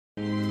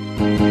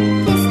Hello,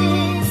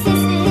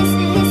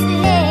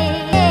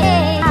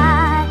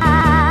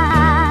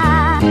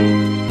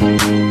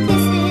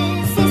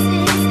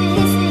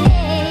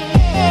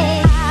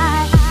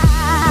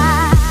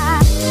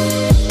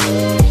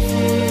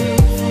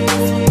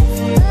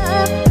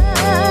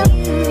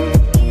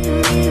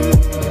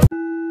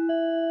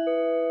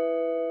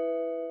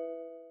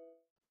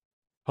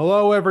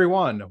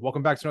 everyone.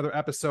 Welcome back to another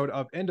episode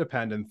of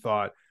Independent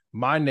Thought.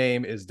 My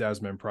name is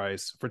Desmond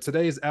Price. For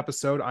today's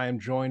episode, I am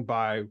joined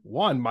by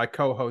my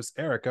co-host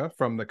Erica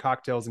from the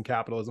Cocktails and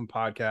Capitalism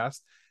podcast,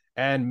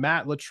 and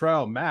Matt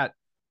Luttrell. Matt,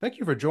 thank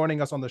you for joining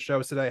us on the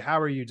show today.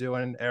 How are you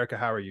doing? Erica,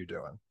 how are you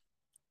doing?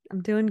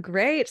 I'm doing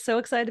great. So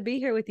excited to be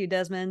here with you,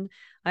 Desmond.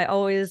 I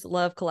always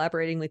love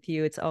collaborating with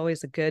you. It's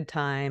always a good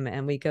time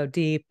and we go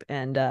deep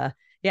and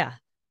yeah,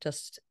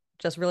 just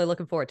really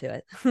looking forward to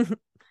it.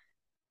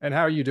 And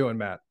how are you doing,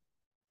 Matt?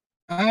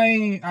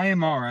 I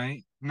am all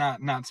right.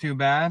 Not too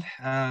bad.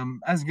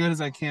 As good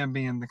as I can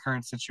be in the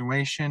current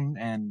situation,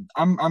 and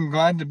I'm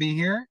glad to be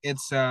here.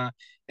 It's a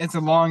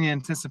long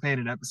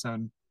anticipated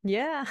episode.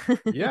 Yeah.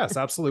 Yes,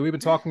 absolutely. We've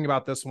been talking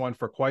about this one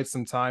for quite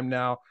some time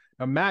now.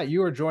 Now, Matt,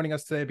 you are joining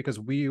us today because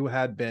we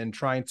had been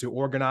trying to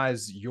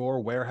organize your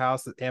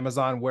warehouse, the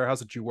Amazon warehouse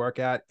that you work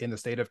at in the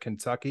state of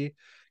Kentucky.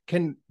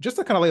 Can just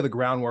to kind of lay the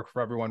groundwork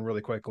for everyone really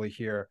quickly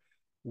here,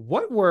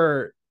 what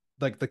were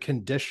like the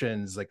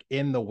conditions like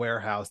in the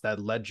warehouse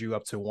that led you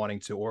up to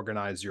wanting to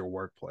organize your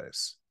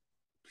workplace?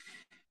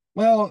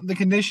 Well, the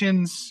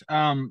conditions,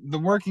 the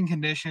working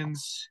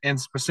conditions in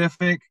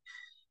specific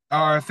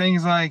are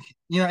things like,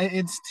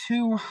 it's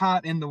too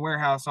hot in the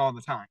warehouse all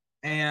the time.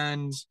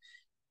 And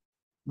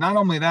not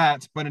only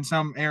that, but in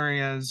some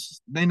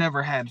areas, they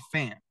never had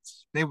fans.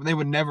 They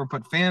would never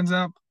put fans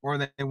up, or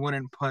they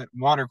wouldn't put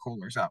water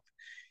coolers up,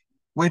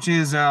 which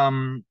is,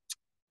 when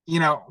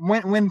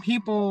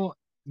people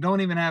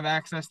don't even have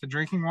access to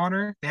drinking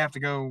water, they have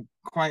to go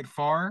quite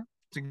far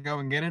to go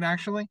and get it,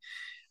 actually.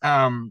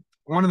 One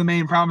of the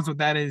main problems with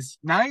that is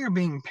now you're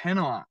being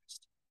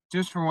penalized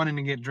just for wanting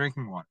to get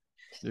drinking water.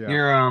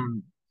 Yeah.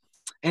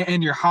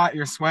 And you're hot,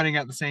 you're sweating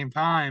at the same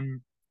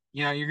time.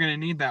 You're gonna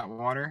need that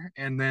water.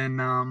 And then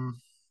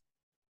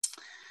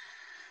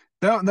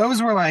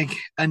those were like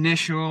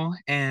initial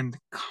and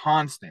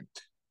constant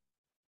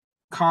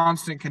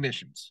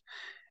conditions.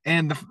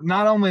 And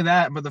not only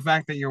that, but the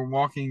fact that you're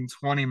walking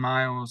 20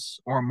 miles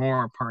or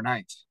more per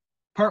night,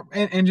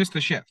 in just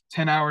the shift,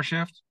 10-hour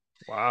shift.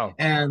 Wow.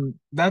 And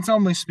that's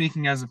only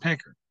speaking as a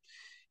picker.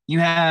 You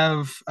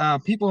have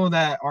people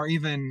that are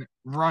even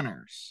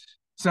runners.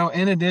 So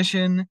in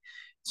addition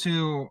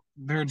to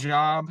their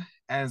job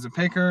as a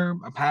picker,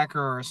 a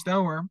packer, or a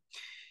stower,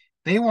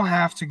 they will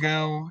have to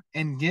go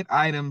and get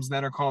items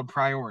that are called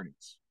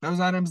priorities. Those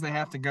items, they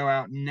have to go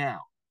out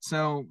now.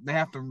 So they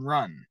have to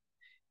run.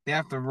 They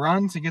have to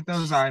run to get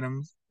those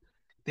items.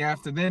 They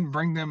have to then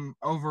bring them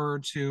over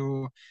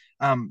to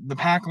the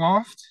pack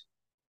loft.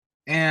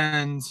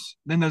 And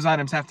then those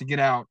items have to get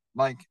out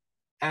like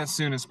as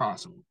soon as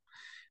possible.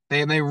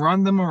 They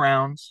run them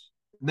around.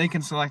 They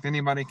can select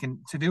anybody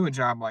to do a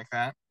job like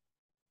that.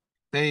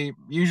 They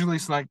usually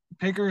select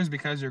pickers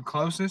because you're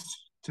closest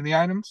to the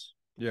items.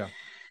 Yeah.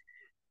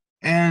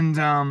 And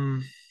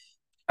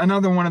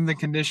another one of the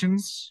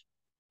conditions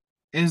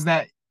is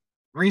that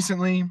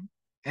recently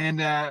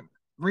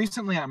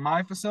at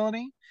my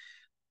facility,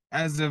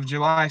 as of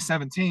July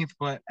 17th,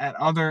 but at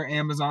other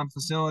Amazon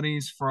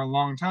facilities for a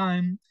long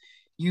time,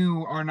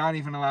 you are not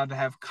even allowed to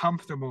have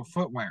comfortable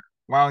footwear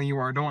while you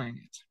are doing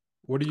it.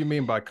 What do you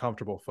mean by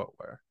comfortable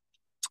footwear?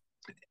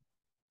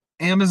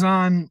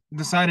 Amazon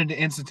decided to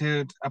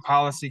institute a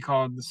policy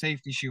called the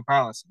safety shoe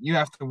policy. You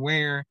have to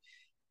wear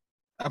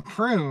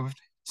approved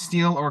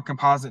steel or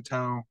composite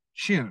toe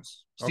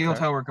shoes,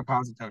 toe or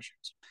composite toe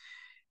shoes.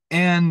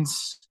 And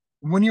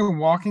when you're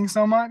walking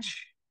so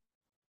much,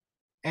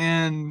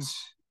 and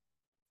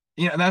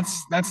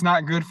that's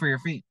not good for your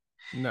feet.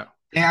 No.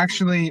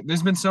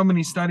 There's been so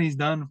many studies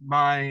done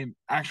by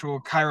actual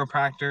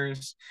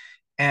chiropractors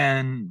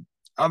and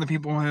other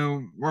people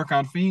who work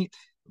on feet,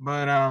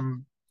 but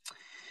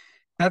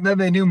that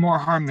they do more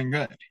harm than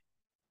good.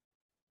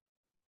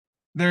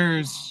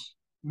 There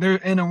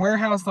in a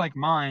warehouse like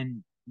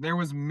mine, there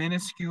was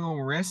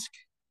minuscule risk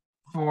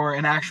for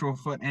an actual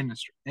foot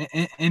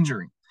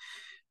injury.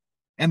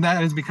 And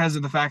that is because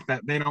of the fact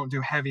that they don't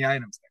do heavy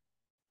items there.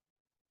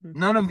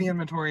 None of the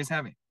inventory is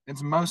heavy.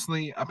 It's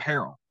mostly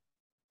apparel.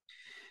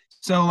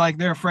 So like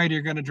they're afraid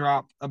you're going to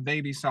drop a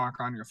baby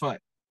sock on your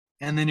foot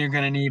and then you're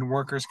going to need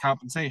workers'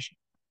 compensation.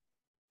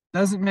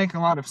 Doesn't make a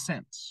lot of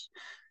sense.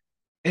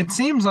 It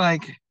seems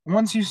like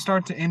once you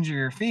start to injure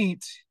your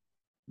feet,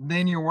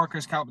 then your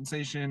workers'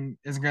 compensation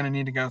is going to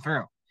need to go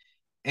through.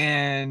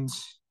 And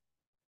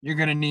you're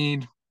going to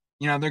need,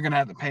 they're going to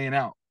have to pay it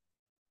out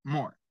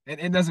more.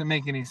 It doesn't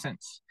make any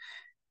sense.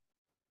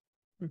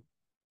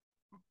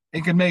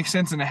 It could make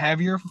sense in a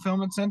heavier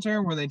fulfillment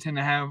center where they tend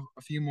to have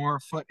a few more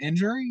foot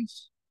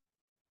injuries,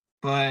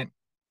 but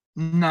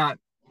not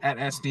at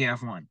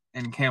SDF1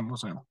 in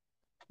Campbellsville.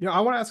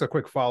 I want to ask a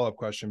quick follow-up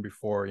question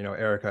before,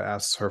 Erica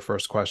asks her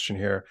first question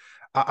here.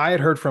 I had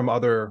heard from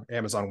other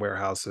Amazon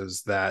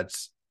warehouses that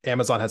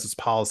Amazon has this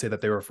policy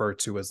that they refer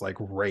to as like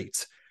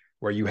rate,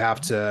 where you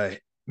have to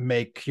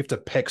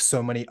pick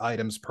so many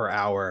items per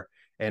hour.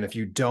 And if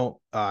you don't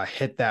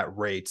hit that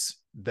rate,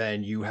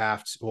 then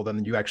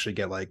then you actually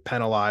get like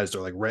penalized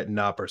or like written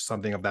up or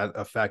something of that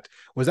effect.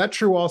 Was that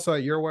true also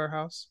at your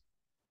warehouse?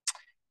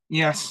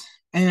 Yes,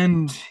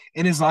 and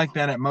it is like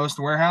that at most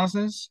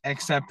warehouses,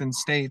 except in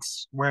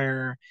states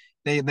where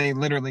they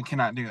literally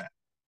cannot do that.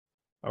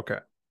 Okay.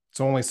 It's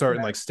only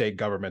certain Yeah. like state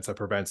governments that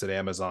prevented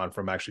Amazon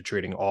from actually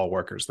treating all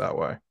workers that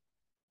way.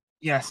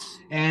 Yes,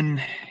 and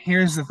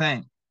here's the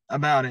thing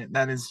about it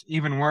that is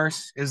even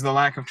worse is the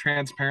lack of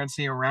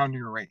transparency around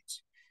your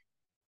rates.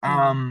 Mm.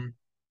 Um,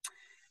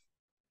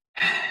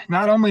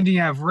 not only do you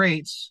have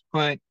rates,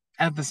 but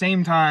at the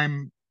same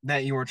time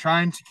that you are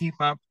trying to keep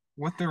up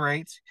with the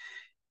rates,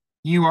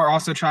 you are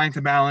also trying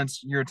to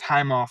balance your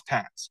time off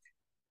task.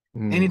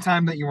 Mm,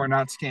 Anytime that you are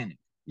not scanning,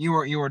 you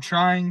are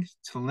trying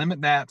to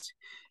limit that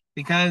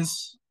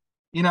because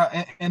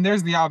and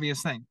there's the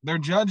obvious thing. They're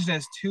judged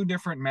as two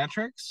different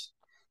metrics,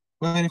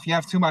 but if you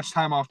have too much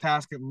time off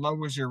task, it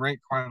lowers your rate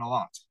quite a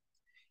lot.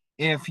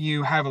 If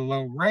you have a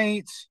low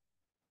rate,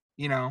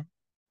 you know,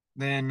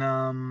 then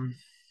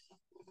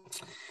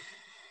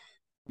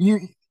you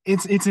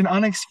it's an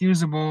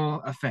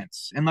unexcusable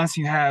offense unless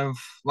you have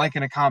like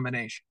an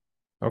accommodation.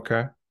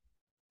 okay.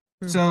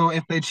 Mm. So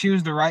if they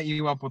choose to write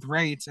you up with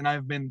rates, and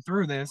I've been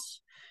through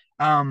this,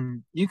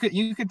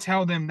 you could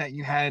tell them that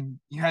you had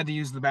to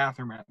use the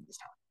bathroom at this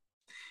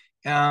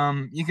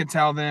time. You could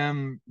tell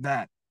them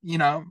that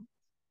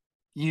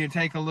you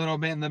take a little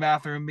bit in the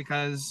bathroom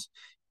because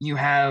you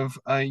have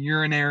a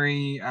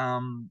urinary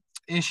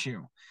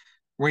issue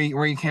where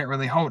you can't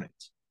really hold it.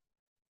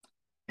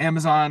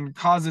 Amazon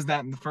causes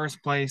that in the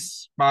first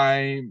place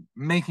by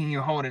making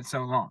you hold it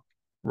so long.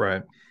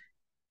 Right.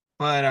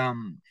 But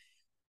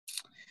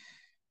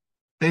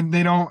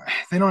they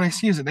don't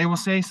excuse it. They will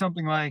say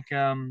something like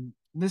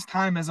this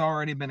time has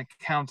already been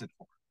accounted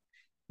for,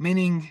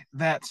 meaning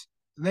that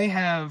they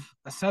have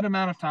a set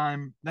amount of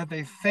time that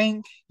they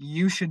think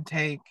you should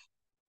take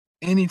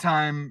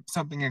anytime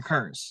something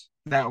occurs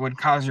that would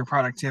cause your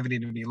productivity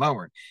to be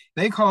lowered.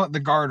 They call it the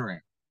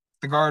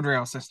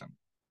guardrail system.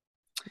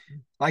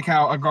 Like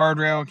how a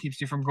guardrail keeps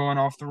you from going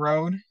off the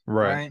road,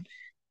 Right. right?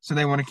 So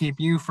they want to keep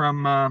you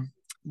from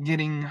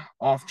getting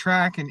off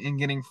track and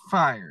getting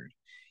fired,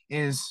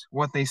 is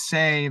what they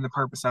say the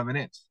purpose of it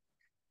is.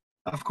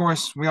 Of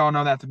course, we all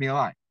know that to be a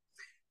lie.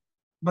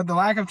 But the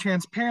lack of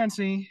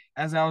transparency,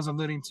 as I was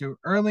alluding to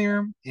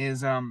earlier,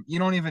 is you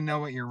don't even know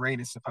what your rate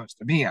is supposed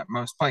to be at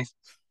most places.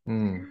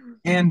 Mm,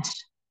 And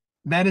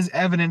that is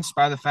evidenced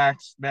by the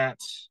fact that,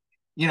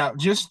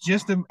 just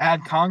to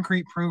add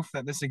concrete proof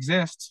that this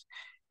exists,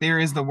 there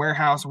is the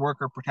Warehouse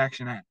Worker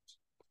Protection Act.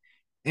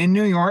 In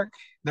New York,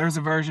 there's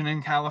a version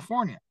in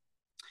California.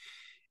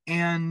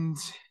 And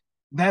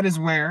that is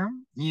where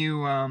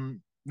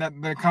that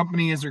the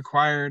company is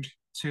required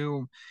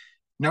to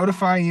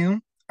notify you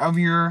of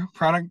your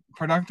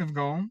productive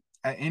goal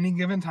at any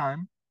given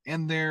time,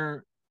 and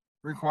they're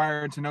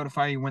required to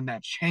notify you when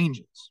that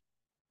changes.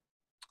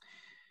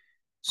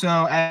 So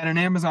at an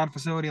Amazon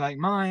facility like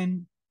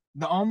mine,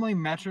 the only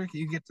metric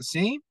you get to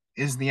see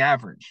is the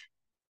average.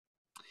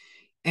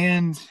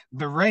 And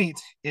the rate,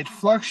 it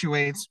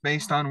fluctuates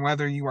based on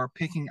whether you are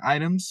picking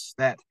items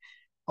that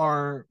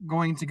are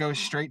going to go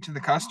straight to the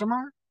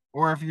customer,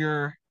 or if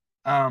you're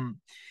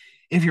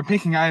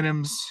picking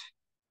items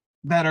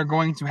that are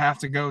going to have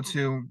to go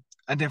to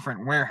a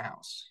different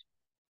warehouse.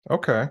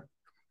 okay.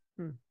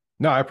 Hmm.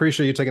 No, I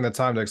appreciate you taking the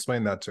time to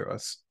explain that to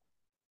us.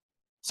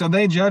 So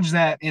they judge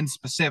that in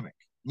specific.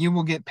 You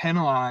will get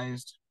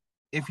penalized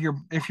if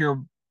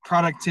your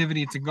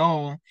productivity to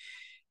goal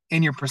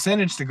and your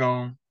percentage to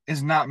goal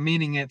is not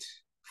meeting it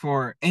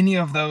for any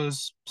of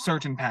those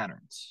certain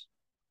patterns.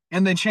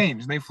 And they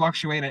change, they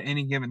fluctuate at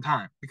any given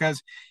time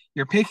because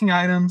you're picking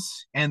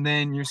items and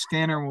then your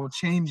scanner will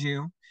change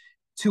you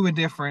to a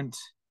different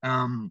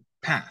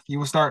path. You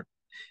will start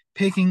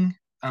picking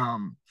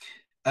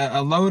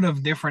a load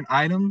of different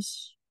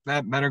items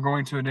that are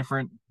going to a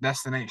different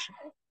destination.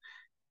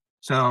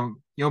 So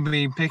you'll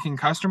be picking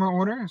customer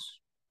orders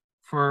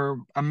for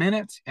a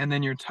minute, and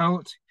then your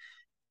tote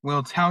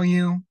will tell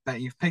you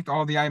that you've picked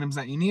all the items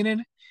that you needed,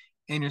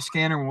 and your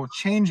scanner will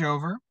change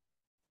over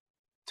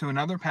to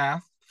another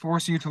path,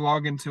 force you to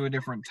log into a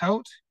different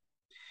tote,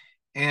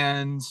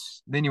 and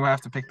then you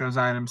have to pick those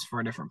items for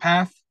a different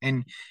path.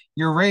 And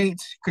your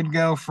rate could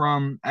go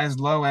from as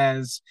low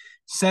as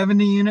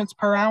 70 units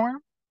per hour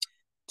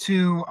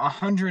to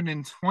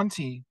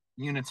 120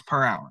 units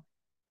per hour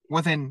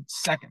within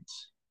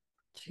seconds.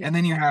 And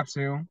then you have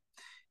to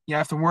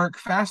work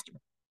faster,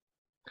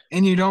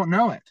 and you don't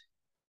know it.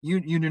 You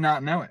do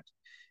not know it.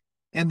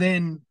 And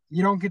then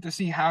you don't get to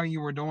see how you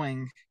were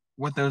doing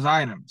with those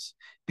items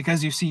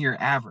because you see your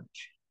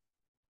average.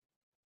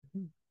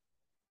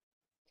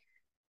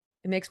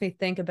 It makes me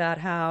think about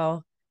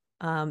how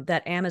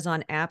that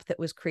Amazon app that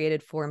was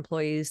created for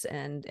employees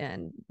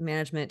and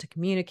management to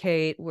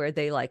communicate, where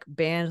they like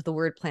banned the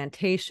word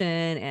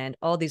plantation and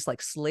all these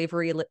like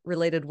slavery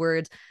related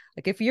words.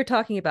 Like if you're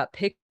talking about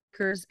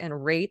pickers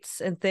and rates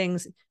and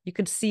things, you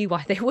could see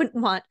why they wouldn't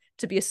want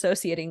to be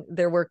associating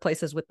their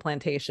workplaces with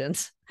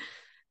plantations.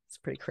 It's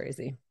pretty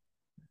crazy.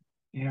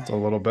 Yeah, It's a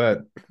little bit,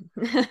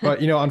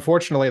 but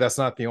unfortunately, that's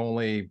not the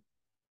only.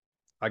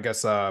 I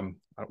guess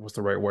what's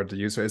the right word to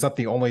use? It's not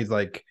the only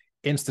like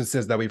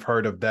instances that we've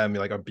heard of them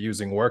like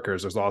abusing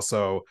workers. There's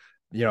also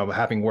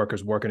having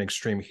workers work in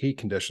extreme heat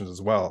conditions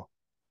as well.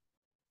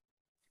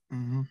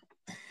 mm-hmm.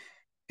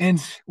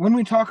 And when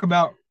we talk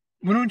about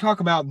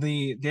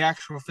the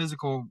actual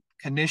physical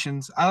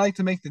conditions, I like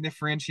to make the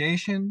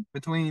differentiation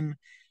between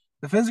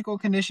the physical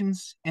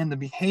conditions and the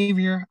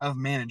behavior of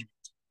management.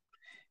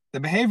 The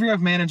behavior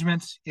of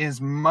management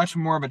is much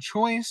more of a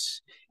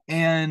choice,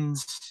 and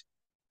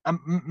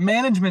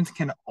management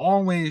can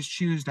always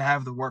choose to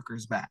have the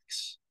workers'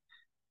 backs.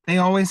 They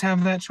always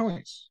have that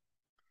choice,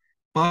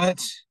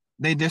 but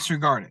they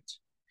disregard it.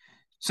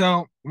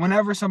 So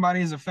whenever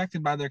somebody is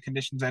affected by their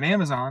conditions at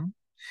Amazon,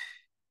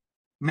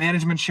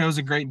 management shows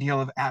a great deal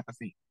of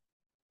apathy.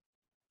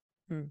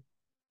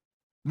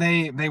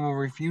 They will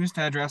refuse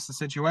to address the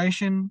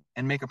situation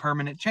and make a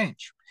permanent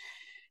change.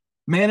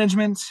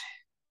 Management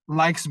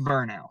likes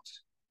burnout.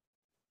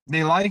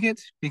 They like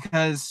it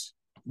because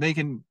they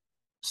can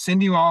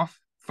send you off,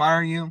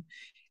 fire you,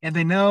 and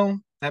they know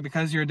that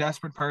because you're a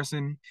desperate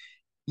person,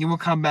 you will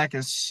come back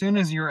as soon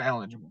as you're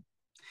eligible.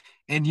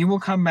 And you will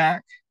come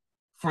back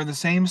for the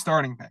same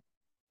starting pay.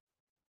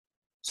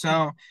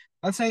 So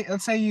let's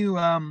say you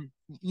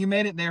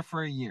made it there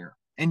for a year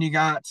and you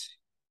got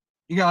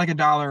like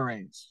 $1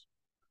 raise.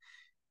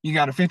 You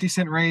got a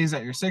 50-cent raise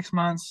at your 6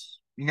 months.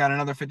 You got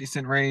another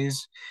 50-cent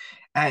raise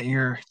at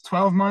your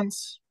 12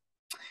 months.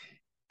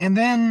 And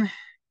then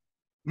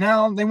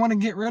now they want to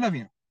get rid of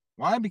you.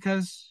 Why?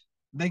 Because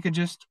they could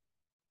just,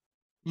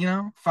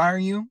 fire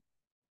you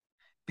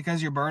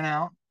because you're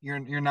burnout,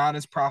 you're not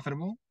as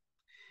profitable,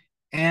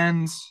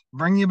 and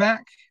bring you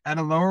back at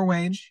a lower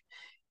wage.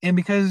 And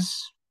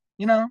because,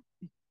 you're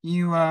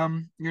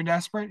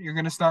desperate, you're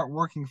gonna start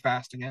working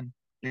fast again.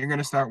 You're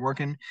gonna start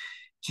working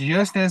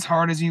just as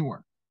hard as you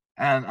were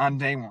on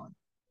day one.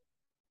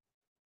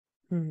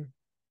 Mm-hmm.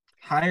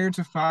 Hire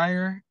to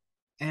fire,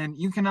 and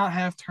you cannot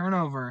have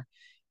turnover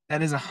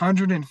that is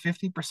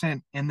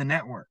 150% in the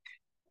network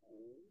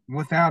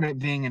without it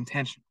being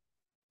intentional.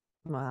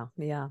 Wow.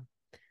 Yeah.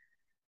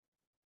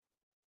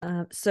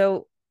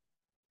 So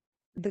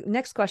the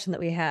next question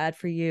that we had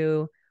for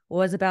you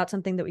was about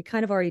something that we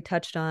kind of already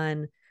touched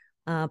on,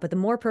 but the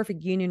More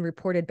Perfect Union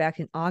reported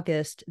back in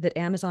August that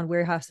Amazon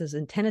warehouses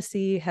in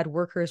Tennessee had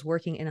workers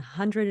working in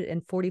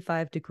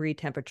 145-degree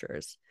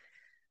temperatures.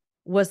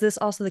 Was this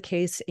also the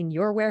case in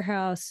your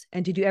warehouse?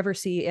 And did you ever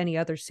see any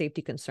other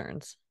safety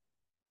concerns?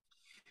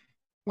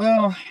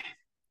 Well,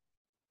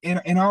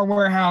 in our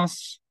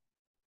warehouse,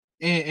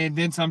 it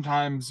did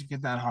sometimes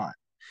get that hot.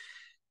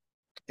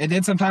 It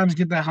did sometimes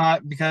get that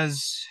hot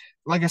because,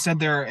 like I said,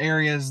 there are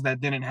areas that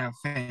didn't have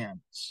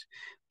fans.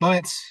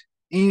 But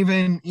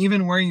even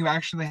where you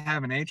actually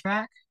have an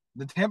HVAC,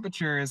 the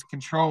temperature is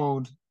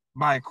controlled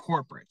by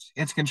corporate.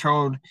 It's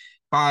controlled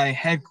by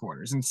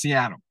headquarters in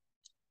Seattle.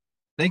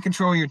 They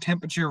control your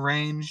temperature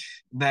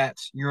range that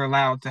you're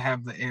allowed to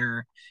have the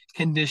air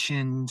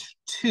conditioned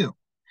to.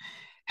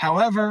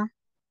 However,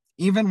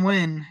 even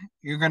when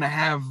you're going to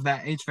have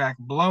that HVAC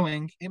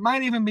blowing, it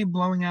might even be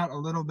blowing out a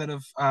little bit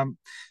of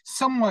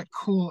somewhat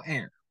cool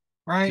air,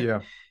 right?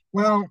 Yeah.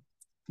 Well,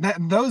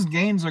 those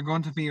gains are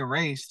going to be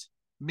erased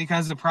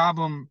because the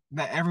problem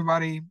that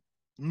everybody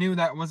knew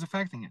that was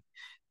affecting it,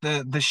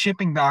 the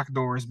shipping dock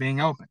doors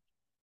being open,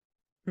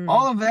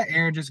 all of that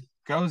air just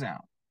goes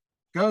out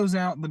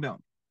the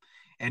building.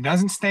 It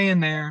doesn't stay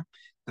in there.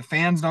 The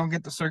fans don't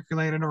get to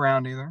circulate it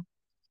around either.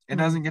 It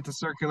doesn't get to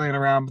circulate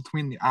around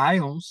between the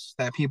aisles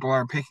that people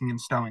are picking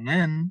and stowing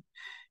in.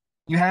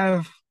 You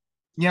have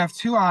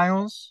 2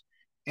 aisles,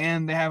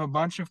 and they have a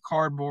bunch of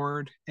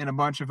cardboard and a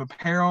bunch of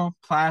apparel,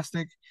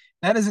 plastic.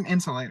 That is an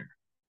insulator.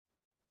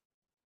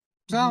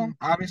 So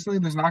obviously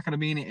there's not going to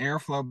be any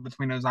airflow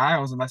between those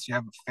aisles unless you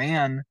have a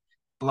fan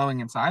blowing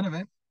inside of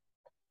it.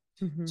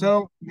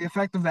 So the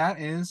effect of that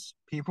is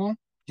people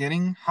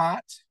getting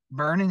hot,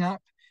 burning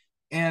up,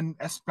 and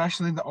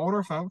especially the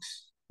older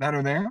folks that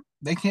are there,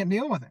 they can't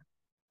deal with it.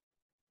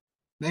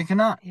 They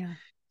cannot. Yeah.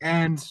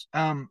 And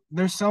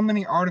there's so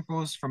many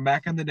articles from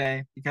back in the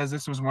day, because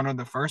this was one of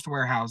the first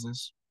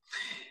warehouses,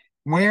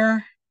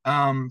 where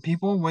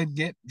people would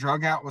get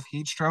drug out with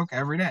heat stroke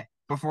every day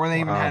before they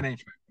even had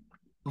HVAC,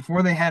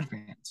 before they had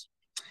fans.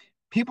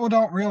 People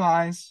don't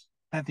realize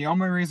that the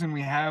only reason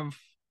we have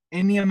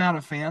any amount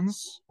of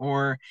fans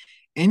or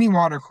any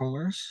water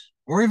coolers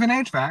or even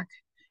HVAC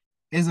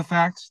is the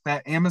fact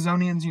that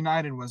Amazonians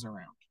United was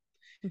around.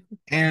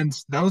 And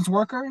those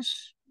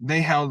workers,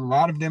 they held a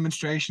lot of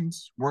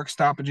demonstrations, work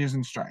stoppages,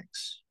 and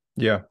strikes.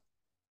 Yeah.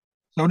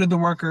 So did the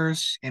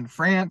workers in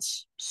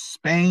France,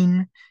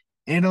 Spain,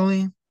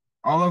 Italy,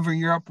 all over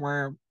Europe,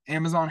 where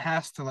Amazon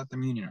has to let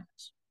them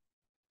unionize.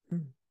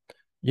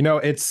 You know,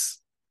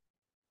 it's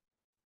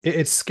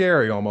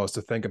scary almost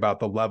to think about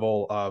the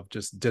level of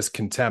just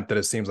discontent that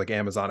it seems like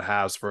Amazon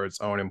has for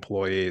its own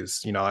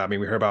employees. You know, I mean,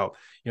 we heard about,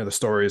 you know, the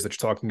stories that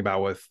you're talking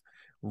about with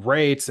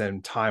rates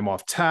and time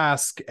off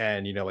task,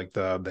 and, you know, like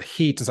the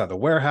heat inside the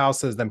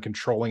warehouses, them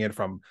controlling it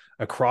from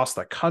across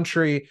the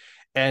country.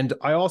 And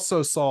I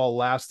also saw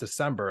last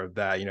December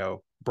that, you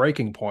know,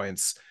 Breaking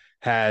Points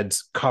had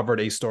covered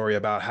a story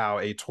about how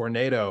a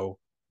tornado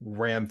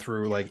ran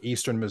through like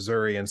eastern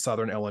Missouri and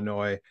southern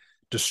Illinois,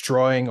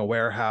 destroying a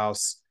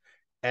warehouse.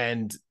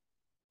 And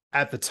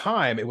at the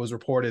time, it was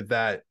reported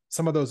that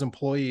some of those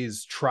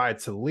employees tried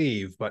to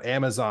leave, but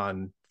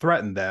Amazon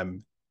threatened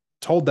them,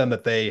 told them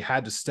that they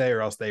had to stay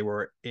or else they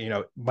were, you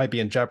know, might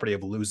be in jeopardy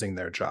of losing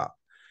their job.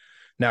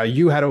 Now,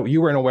 you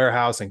were in a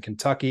warehouse in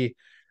Kentucky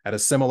at a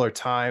similar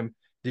time.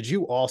 Did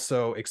you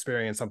also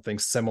experience something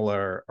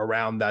similar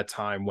around that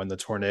time when the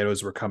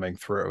tornadoes were coming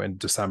through in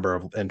December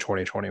in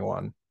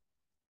 2021?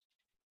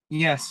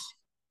 Yes,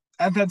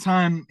 at that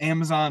time,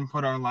 Amazon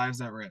put our lives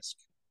at risk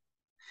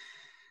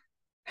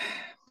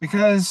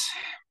because,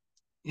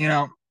 you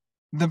know,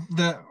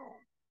 the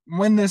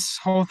when this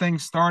whole thing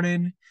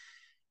started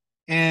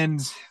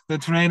and the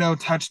tornado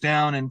touched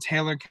down in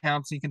Taylor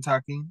County,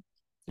 Kentucky.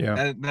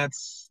 Yeah.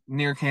 That's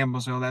near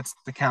Campbellsville. That's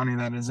the county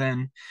that is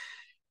in.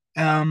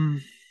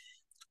 Um,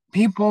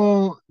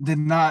 People did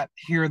not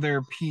hear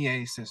their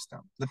PA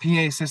system, the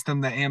PA system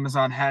that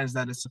Amazon has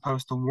that is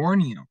supposed to warn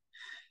you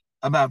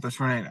about the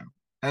tornado,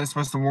 that is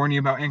supposed to warn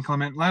you about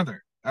inclement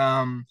weather,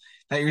 that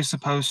you're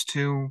supposed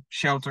to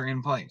shelter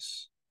in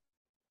place.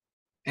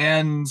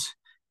 And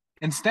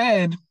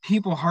instead,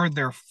 people heard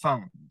their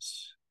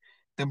phones,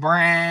 the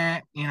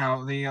brand, you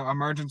know, the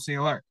emergency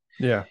alert.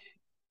 Yeah.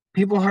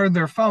 People heard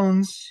their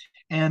phones,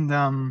 and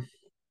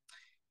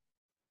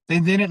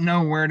they didn't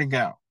know where to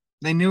go.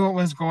 They knew what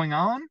was going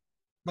on,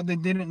 but they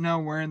didn't know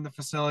where in the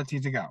facility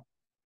to go.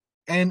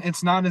 And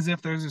it's not as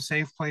if there's a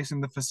safe place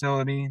in the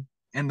facility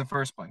in the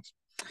first place.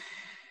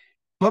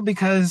 But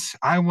because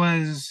I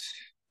was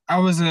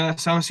an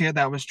associate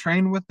that was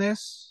trained with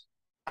this,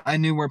 I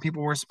knew where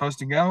people were supposed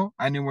to go.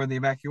 I knew where the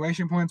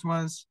evacuation points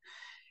was.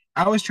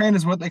 I was trained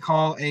as what they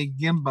call a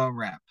Gemba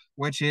rep,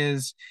 which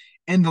is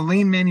in the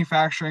lean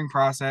manufacturing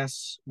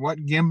process. What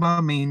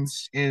Gemba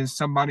means is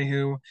somebody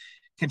who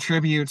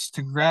contributes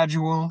to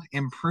gradual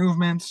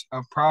improvements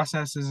of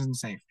processes and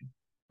safety.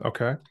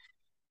 Okay.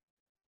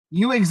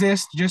 You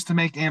exist just to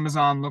make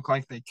Amazon look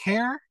like they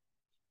care.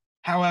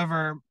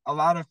 However, a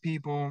lot of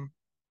people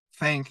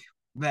think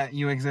that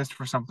you exist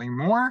for something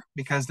more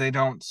because they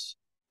don't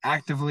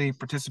actively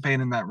participate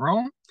in that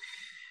role.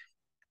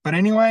 But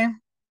anyway,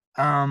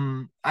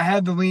 I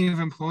had to lead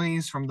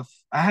employees from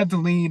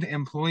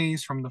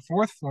the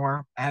fourth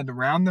floor. I had to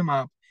round them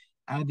up.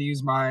 I had to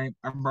use my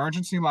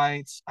emergency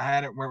lights. I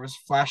had it where it was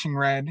flashing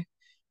red.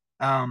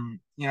 You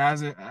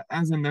know,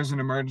 as in there's an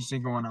emergency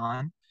going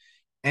on.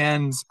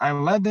 And I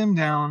led them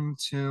down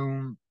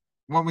to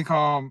what we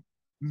call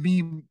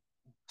BC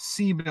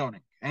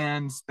building.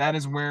 And that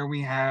is where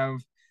we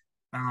have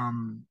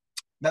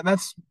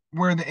that's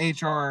where the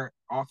HR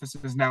office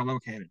is now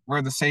located,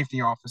 where the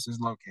safety office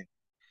is located.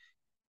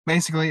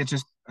 Basically, it's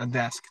just a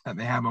desk that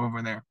they have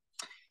over there.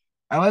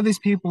 I led these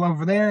people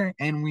over there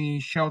and we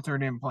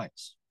sheltered in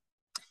place.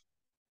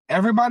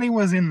 Everybody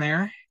was in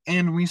there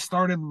and we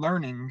started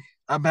learning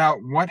about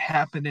what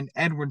happened in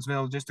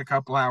Edwardsville just a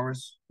couple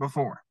hours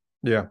before.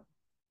 Yeah.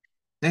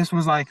 This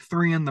was like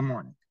 3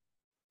 a.m.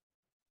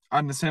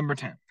 on December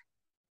 10th.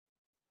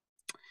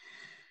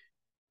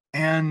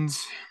 And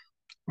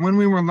when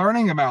we were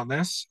learning about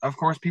this, of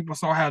course, people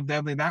saw how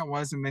deadly that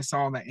was and they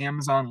saw that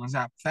Amazon was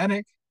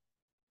apathetic.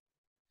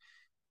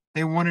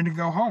 They wanted to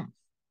go home.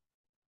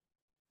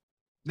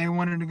 They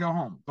wanted to go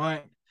home.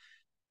 But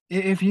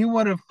if you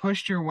would have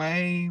pushed your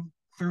way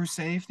through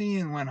safety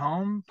and went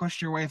home,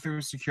 pushed your way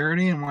through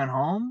security and went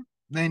home,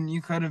 then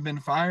you could have been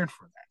fired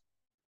for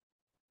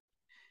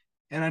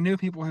that. And I knew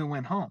people who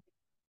went home.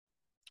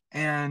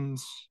 And,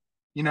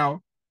 you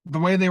know, the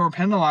way they were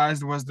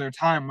penalized was their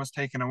time was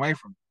taken away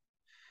from them.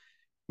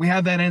 We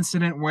had that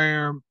incident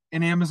where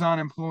an Amazon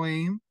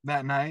employee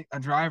that night, a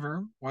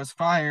driver, was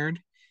fired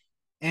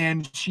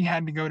and she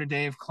had to go to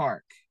Dave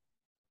Clark.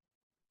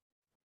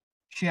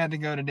 She had to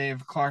go to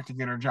Dave Clark to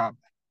get her job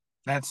back.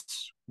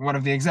 That's one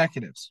of the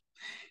executives.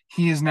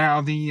 He is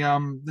now the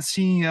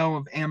CEO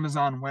of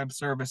Amazon Web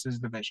Services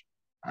division,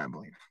 I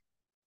believe.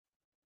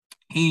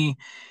 He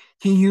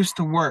used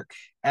to work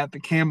at the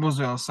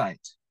Campbellsville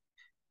site.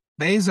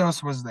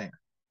 Bezos was there.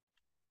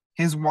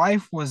 His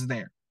wife was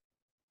there.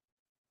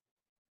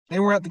 They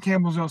were at the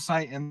Campbellsville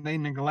site and they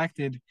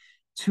neglected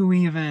to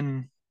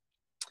even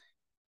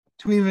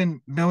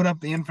build up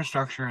the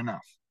infrastructure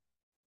enough.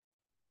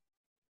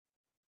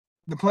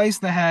 The place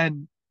that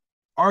had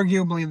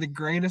arguably the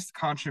greatest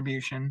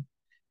contribution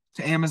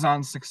to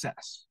Amazon's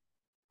success.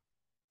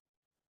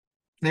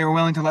 They were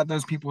willing to let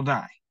those people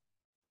die.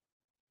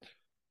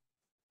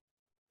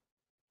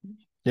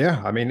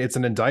 Yeah, I mean, it's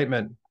an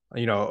indictment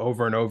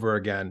over and over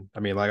again. I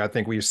mean, like, I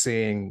think we're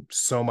seeing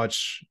so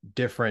much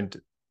different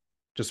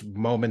just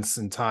moments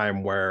in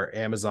time where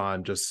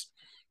Amazon just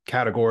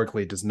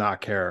categorically does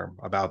not care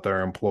about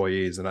their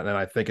employees. And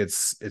I think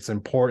it's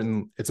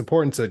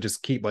important to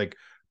just keep like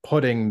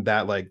putting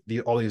that, like,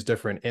 all these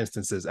different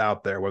instances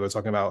out there, whether it's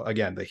talking about,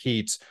 again, the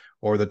heat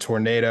or the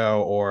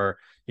tornado, or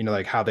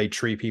like how they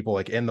treat people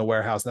like in the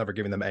warehouse, never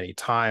giving them any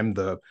time.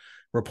 The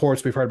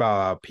reports we've heard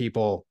about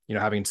people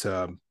having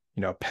to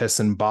piss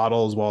in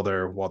bottles while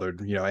they're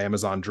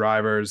Amazon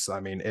drivers. I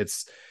mean,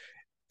 it's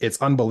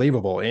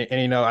unbelievable.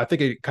 And I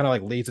think it kind of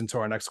like leads into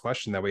our next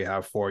question that we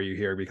have for you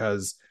here,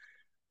 because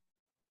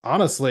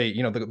honestly,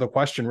 the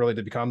question really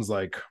becomes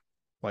like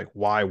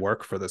why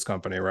work for this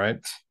company, right?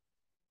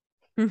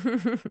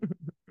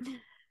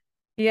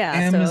 Yeah.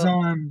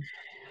 Amazon.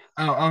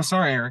 Oh,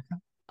 sorry, Erica.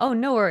 Oh,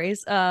 no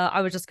worries.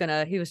 I was just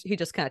gonna, he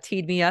just kind of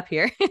teed me up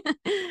here.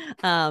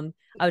 I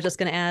was just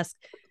gonna ask,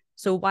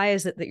 so why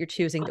is it that you're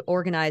choosing to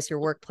organize your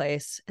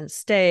workplace and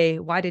stay?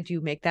 Why did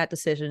you make that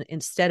decision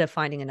instead of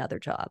finding another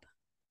job?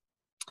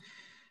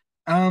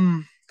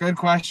 Good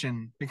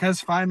question.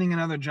 Because finding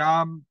another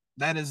job,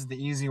 that is the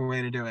easy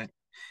way to do it.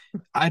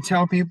 I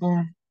tell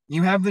people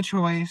you have the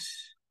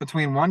choice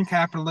between one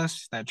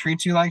capitalist that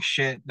treats you like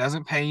shit,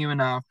 doesn't pay you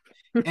enough,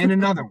 and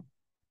another one.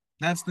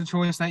 That's the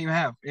choice that you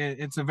have.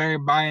 It's a very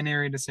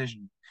binary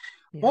decision.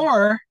 Yeah.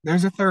 Or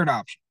there's a third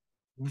option.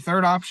 The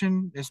third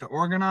option is to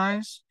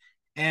organize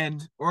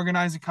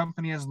a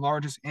company as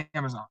large as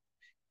Amazon.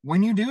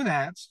 When you do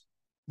that,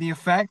 the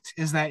effect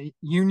is that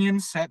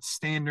unions set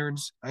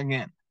standards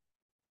again.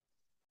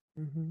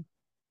 Mm-hmm.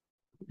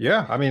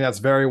 Yeah, I mean, that's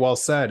very well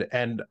said.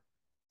 And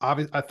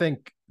obviously, I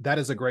think that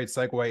is a great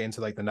segue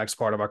into like the next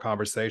part of our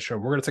conversation.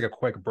 We're going to take a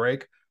quick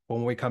break.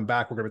 When we come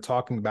back, we're going to be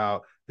talking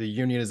about the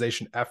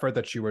unionization effort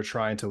that you were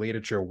trying to lead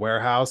at your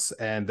warehouse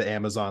and the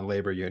Amazon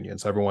labor union.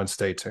 So everyone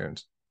stay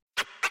tuned.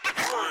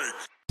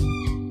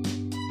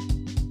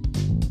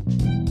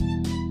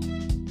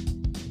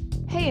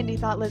 Hey, Indie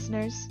Thought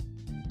listeners.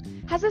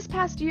 Has this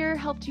past year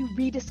helped you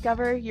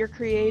rediscover your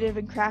creative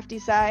and crafty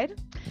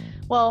side?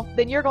 Well,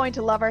 then you're going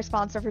to love our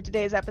sponsor for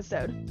today's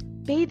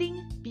episode.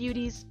 Bathing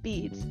Beauties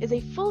Beads is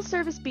a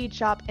full-service bead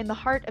shop in the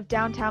heart of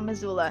downtown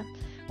Missoula.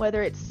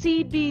 Whether it's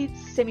seed beads,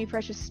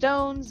 semi-precious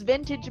stones,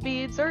 vintage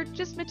beads, or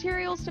just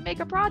materials to make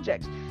a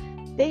project,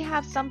 they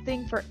have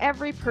something for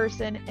every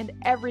person and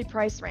every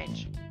price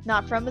range.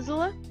 Not from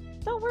Missoula?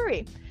 Don't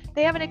worry.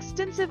 They have an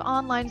extensive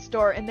online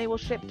store and they will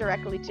ship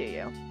directly to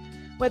you.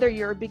 Whether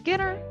you're a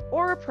beginner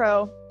or a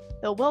pro,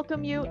 they'll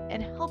welcome you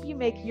and help you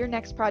make your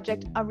next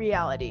project a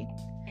reality.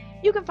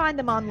 You can find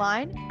them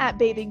online at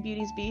Bathing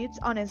Beauties Beads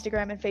on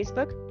Instagram and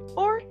Facebook,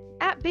 or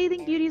at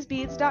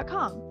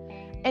bathingbeautiesbeads.com.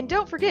 And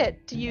don't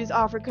forget to use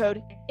offer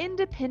code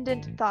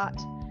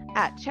INDEPENDENTTHOUGHT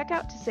at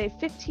checkout to save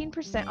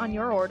 15% on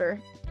your order.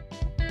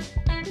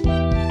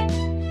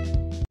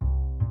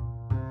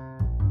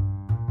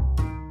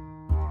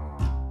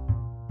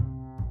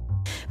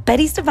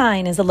 Betty's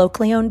Divine is a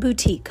locally owned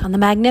boutique on the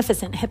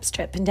magnificent Hip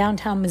Strip in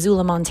downtown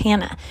Missoula,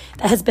 Montana,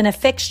 that has been a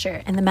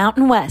fixture in the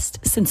Mountain West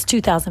since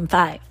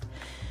 2005.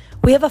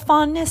 We have a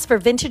fondness for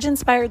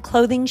vintage-inspired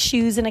clothing,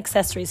 shoes, and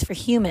accessories for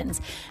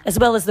humans, as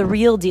well as the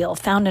real deal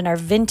found in our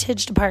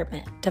vintage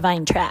department,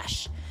 Divine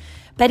Trash.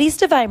 Betty's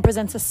Divine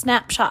presents a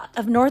snapshot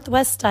of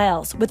Northwest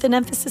styles with an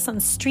emphasis on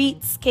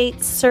street,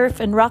 skate, surf,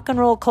 and rock and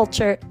roll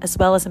culture, as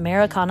well as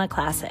Americana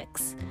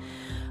classics.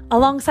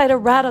 Alongside a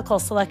radical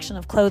selection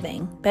of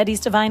clothing, Betty's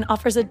Divine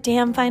offers a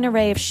damn fine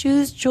array of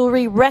shoes,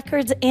 jewelry,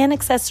 records, and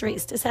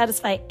accessories to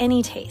satisfy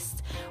any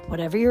taste,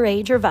 whatever your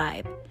age or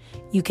vibe.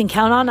 You can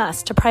count on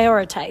us to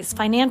prioritize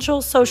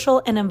financial,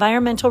 social, and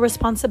environmental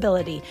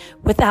responsibility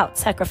without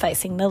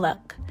sacrificing the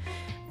look.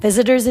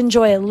 Visitors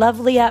enjoy a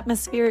lovely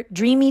atmosphere,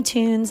 dreamy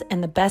tunes,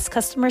 and the best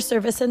customer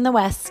service in the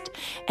West,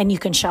 and you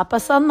can shop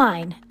us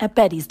online at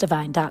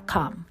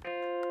bettysdivine.com.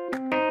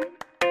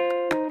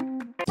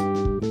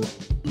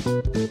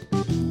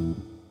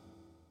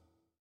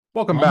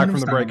 Welcome back from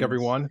the break,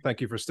 everyone. Thank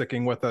you for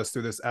sticking with us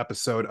through this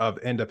episode of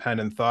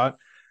Independent Thought.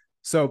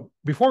 So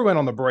before we went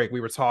on the break,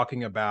 we were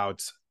talking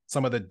about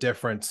some of the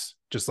different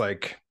just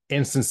like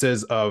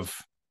instances of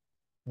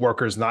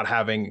workers not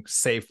having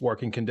safe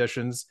working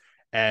conditions.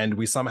 And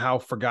we somehow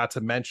forgot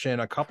to mention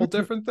a couple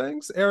different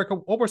things. Erica,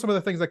 what were some of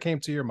the things that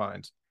came to your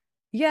mind?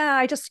 Yeah,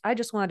 I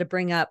just wanted to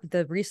bring up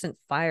the recent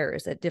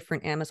fires at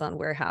different Amazon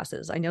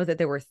warehouses. I know that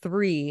there were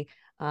 3.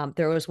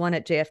 There was one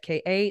at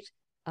JFK 8,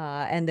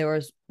 and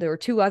there were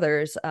 2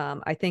 others.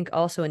 I think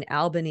also in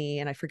Albany,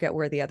 and I forget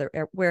where the other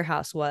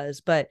warehouse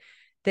was. But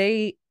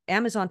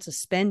Amazon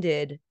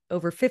suspended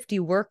over 50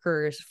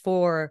 workers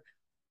for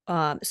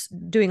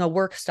doing a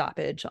work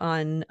stoppage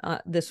on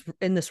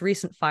this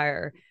recent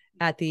fire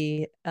at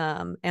the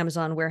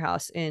Amazon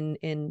warehouse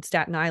in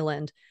Staten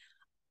Island.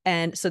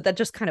 And so that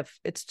just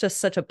it's just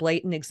such a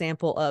blatant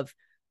example of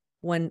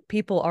when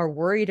people are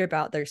worried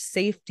about their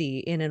safety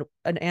in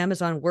an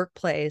Amazon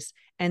workplace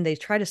and they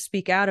try to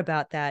speak out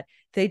about that,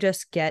 they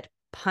just get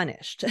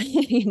punished,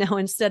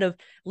 instead of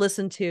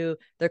listen to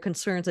their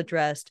concerns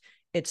addressed.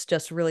 it's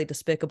just really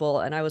despicable.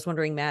 And I was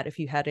wondering, Matt, if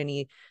you had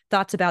any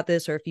thoughts about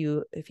this, or if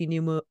you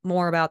knew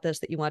more about this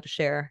that you want to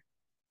share.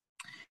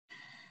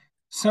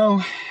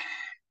 So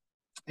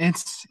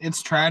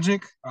it's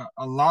tragic.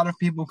 A lot of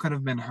people could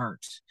have been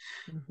hurt.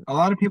 Mhm. A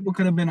lot of people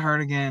could have been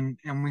hurt again,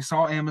 and we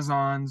saw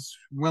Amazon's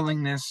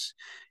willingness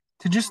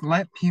to just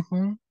let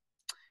people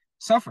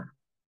suffer,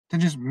 to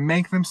just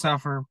make them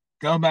suffer,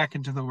 go back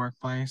into the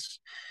workplace,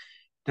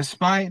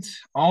 despite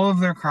all of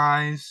their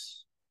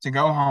cries to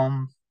go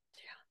home.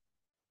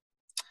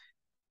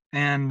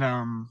 And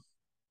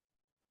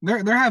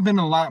there have been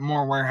a lot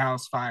more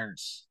warehouse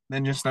fires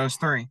than just those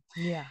three.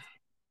 Yeah.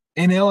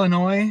 In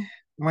Illinois,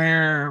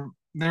 where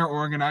they're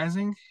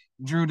organizing,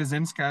 Drew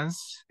Dazinskas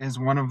is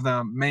one of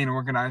the main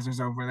organizers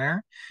over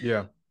there.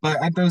 Yeah.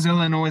 But at those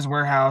Illinois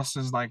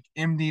warehouses like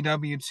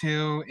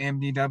MDW2,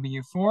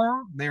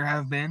 MDW4, there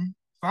have been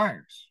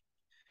fires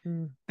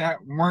that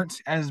weren't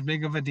as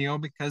big of a deal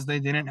because they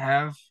didn't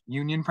have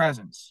union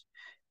presence.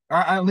 Or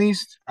at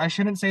least, I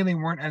shouldn't say they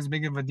weren't as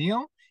big of a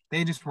deal.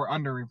 They just were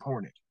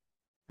underreported.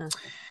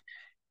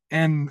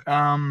 And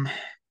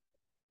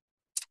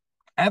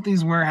at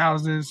these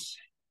warehouses,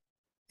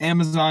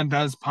 Amazon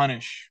does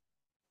punish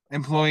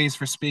employees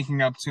for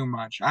speaking up too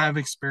much. I have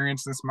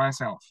experienced this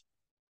myself.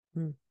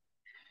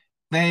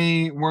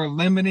 They were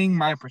limiting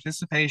my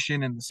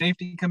participation in the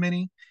safety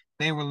committee.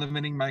 They were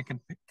limiting my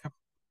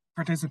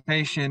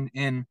participation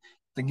in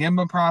the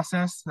GIMBA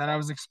process that I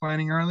was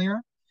explaining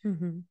earlier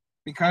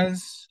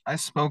because I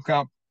spoke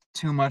up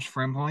too much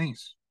for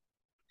employees.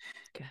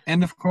 Okay.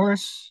 And of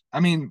course, I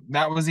mean,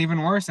 that was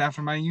even worse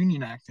after my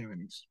union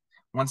activities.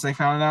 Once they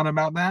found out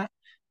about that,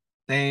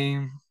 they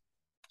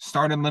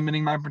started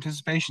limiting my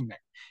participation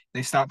there.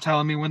 They stopped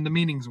telling me when the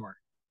meetings were.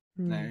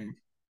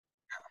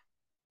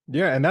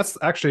 Yeah, and that's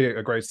actually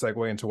a great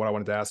segue into what I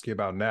wanted to ask you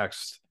about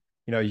next.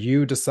 You know,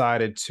 you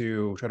decided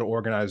to try to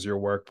organize your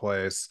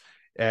workplace,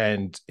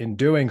 and in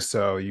doing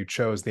so, you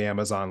chose the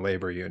Amazon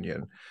Labor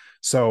Union.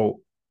 So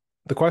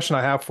the question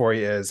I have for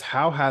you is,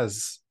 how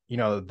has, you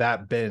know,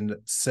 that been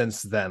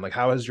since then? Like,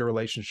 how has your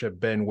relationship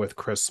been with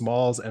Chris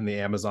Smalls and the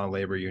Amazon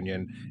Labor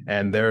Union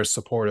and their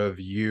support of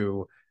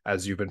you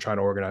as you've been trying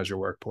to organize your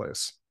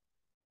workplace?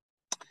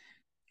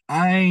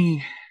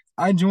 I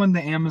joined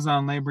the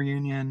Amazon Labor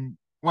Union.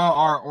 Well,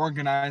 our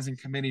organizing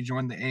committee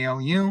joined the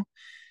ALU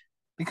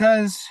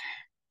because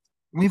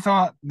we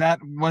thought that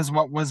was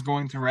what was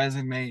going to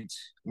resonate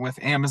with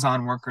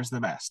Amazon workers the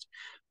best.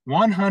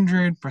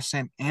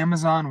 100%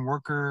 Amazon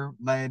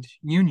worker-led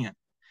union.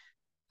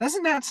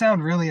 Doesn't that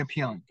sound really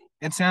appealing?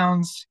 It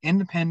sounds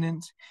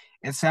independent.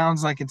 It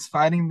sounds like it's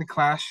fighting the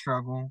class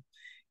struggle.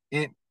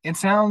 It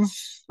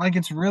sounds like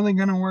it's really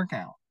going to work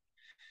out.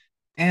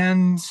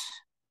 And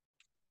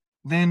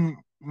then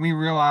we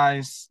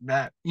realized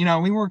that, you know,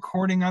 we were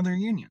courting other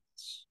unions.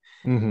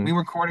 We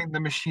were courting the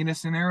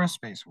machinists and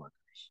aerospace workers.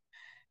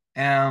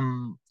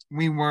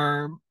 We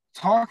were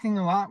talking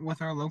a lot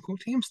with our local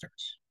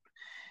Teamsters.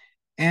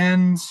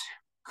 And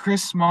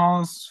Chris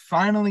Smalls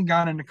finally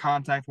got into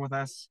contact with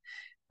us.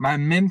 My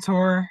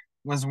mentor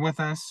was with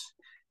us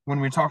when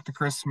we talked to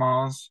Chris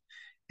Smalls,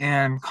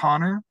 and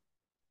Connor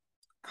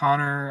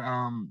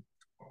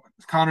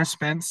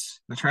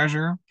Spence, the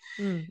treasurer.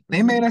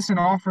 They made us an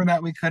offer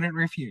that we couldn't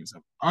refuse,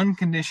 of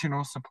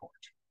unconditional support.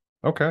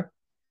 Okay.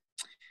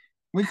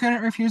 We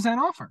couldn't refuse that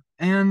offer,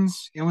 and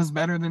it was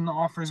better than the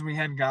offers we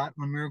had got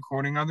when we were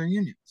courting other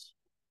unions.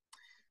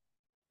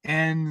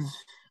 And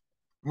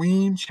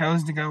we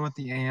chose to go with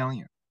the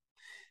ALU.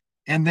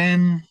 And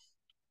then,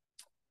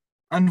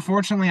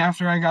 unfortunately,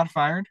 after I got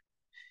fired,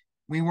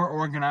 we were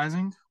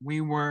organizing. We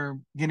were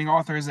getting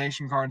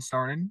authorization cards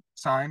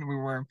signed. We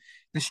were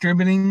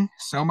distributing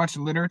so much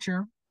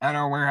literature at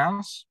our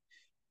warehouse.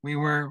 We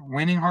were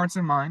winning hearts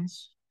and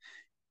minds.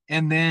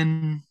 And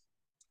then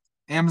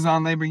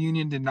Amazon Labor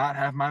Union did not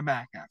have my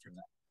back after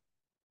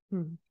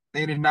that.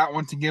 They did not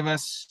want to give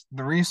us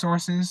the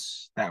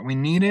resources that we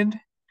needed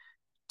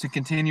to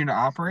continue to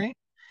operate.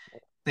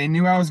 They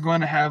knew I was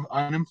going to have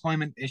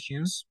unemployment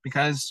issues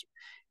because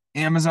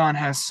Amazon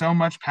has so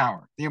much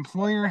power. The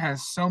employer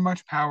has so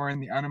much power in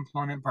the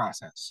unemployment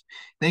process.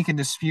 They can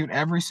dispute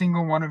every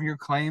single one of your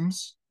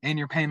claims and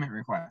your payment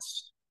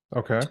requests.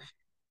 Okay.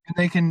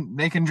 And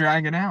they can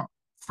drag it out.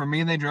 For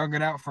me, they drug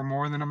it out for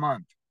more than a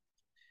month.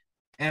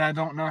 And I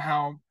don't know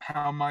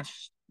how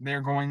much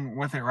they're going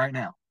with it right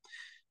now.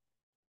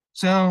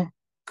 So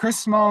Chris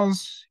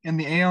Smalls in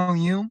the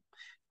ALU,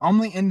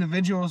 only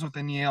individuals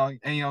within the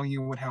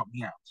ALU would help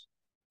me out.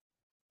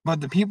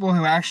 But the people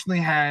who actually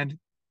had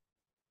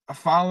a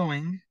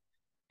following,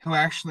 who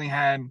actually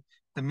had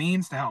the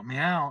means to help me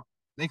out,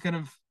 they could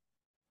have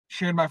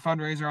shared my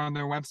fundraiser on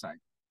their website,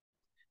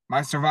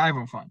 my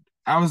survival fund.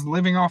 I was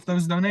living off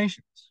those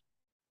donations.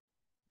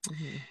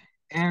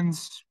 And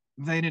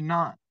they did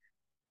not,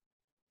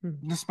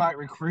 despite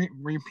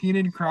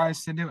repeated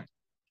cries to do it.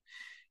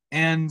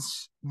 And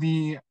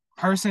the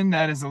person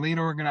that is the lead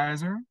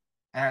organizer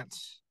at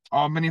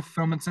Albany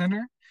Fulfillment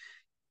Center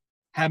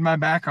had my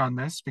back on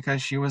this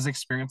because she was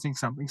experiencing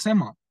something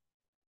similar.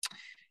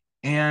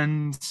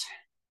 And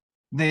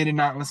they did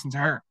not listen to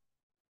her.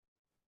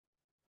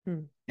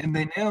 Hmm. And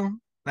they knew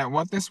that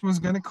what this was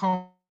going to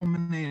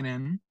culminate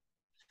in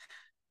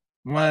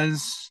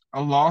was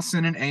a loss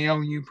in an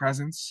ALU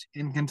presence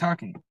in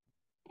Kentucky.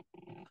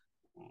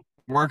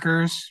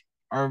 Workers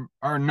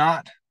are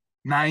not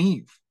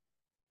naive.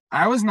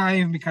 I was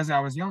naive because I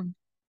was young,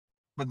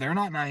 but they're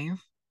not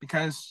naive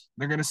because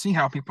they're going to see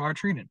how people are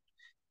treated.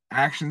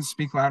 Actions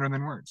speak louder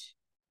than words.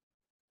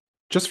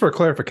 Just for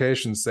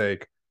clarification's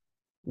sake,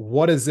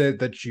 what is it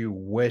that you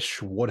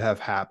wish would have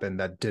happened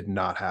that did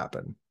not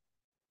happen?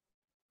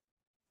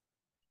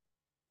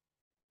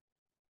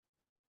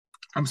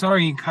 I'm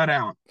sorry you cut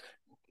out.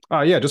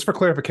 Yeah, just for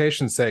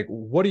clarification's sake,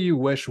 what do you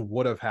wish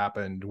would have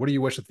happened? What do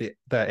you wish that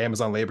the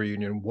Amazon labor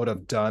union would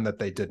have done that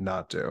they did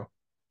not do?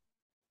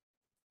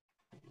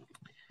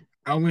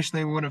 I wish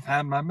they would have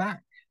had my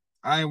back.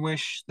 I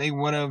wish they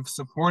would have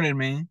supported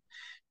me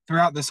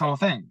throughout this whole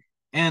thing.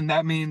 And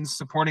that means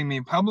supporting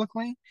me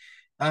publicly,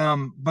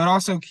 but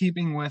also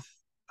keeping with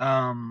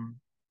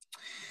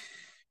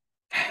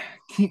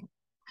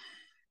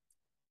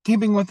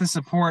keeping with the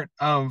support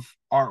of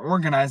our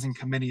organizing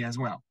committee as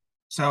well.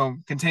 So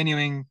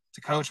continuing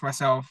to coach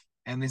myself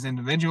and these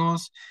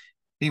individuals,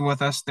 be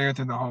with us there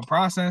through the whole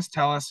process,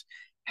 tell us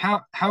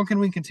how can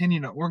we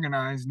continue to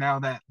organize now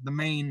that the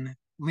main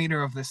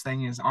leader of this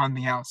thing is on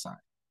the outside.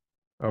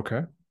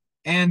 Okay.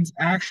 And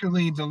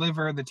actually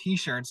deliver the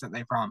t-shirts that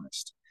they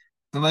promised.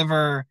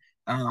 Deliver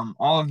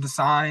all of the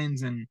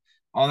signs and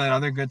all that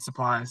other good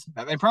supplies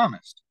that they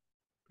promised.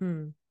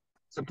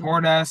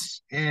 Support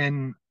us,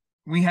 and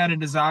we had a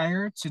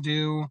desire to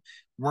do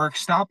work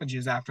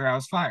stoppages after I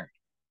was fired.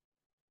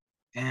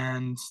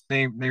 And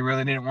they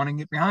really didn't want to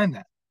get behind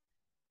that.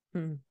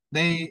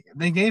 They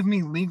gave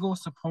me legal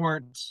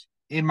support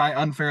in my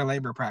unfair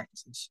labor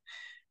practices.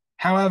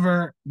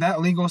 However,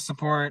 that legal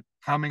support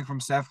coming from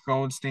Seth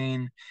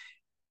Goldstein,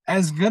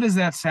 as good as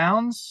that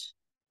sounds,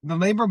 the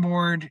labor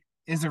board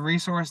is a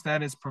resource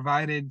that is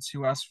provided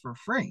to us for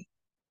free.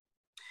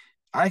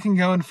 I can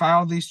go and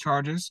file these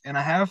charges, and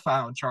I have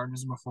filed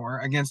charges before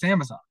against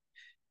Amazon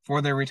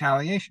for their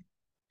retaliation.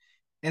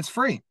 It's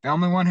free. The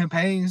only one who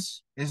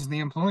pays is the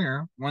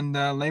employer when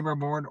the labor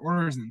board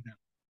orders them to.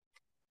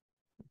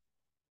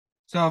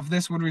 So if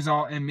this would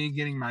result in me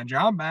getting my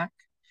job back,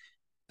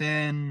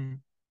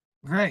 then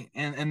great.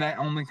 And that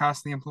only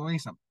costs the employer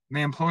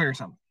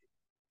something.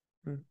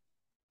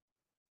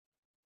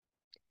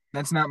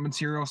 That's not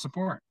material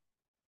support.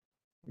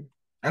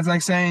 That's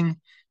like saying,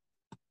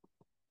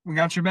 we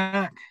got your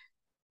back,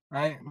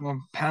 right?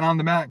 Well, pat on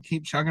the back,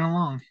 keep chugging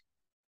along.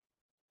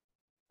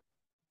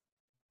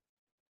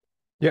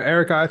 Yeah,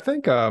 Erica, I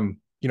think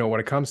when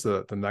it comes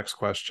to the next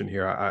question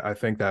here, I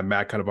think that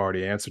Matt kind of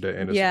already answered it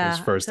in his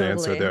first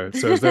answer there.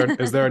 So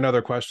is there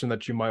another question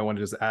that you might want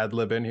to just ad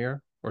lib in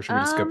here, or should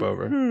we just skip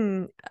over?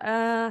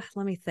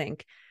 Let me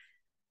think.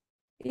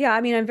 Yeah,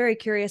 I mean, I'm very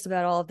curious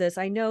about all of this.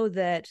 I know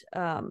that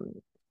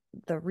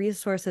the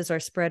resources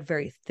are spread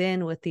very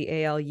thin with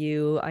the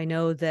ALU. I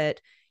know that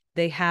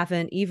they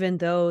haven't, even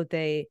though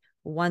they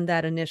won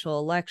that initial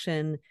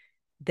election,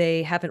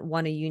 they haven't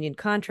won a union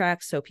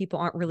contract. So people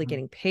aren't really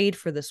getting paid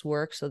for this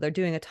work. So they're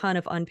doing a ton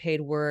of unpaid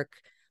work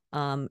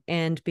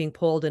and being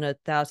pulled in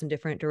 1,000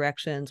 different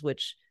directions,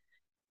 which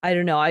I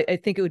don't know. I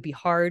think it would be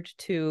hard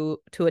to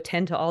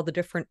attend to all the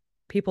different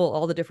people,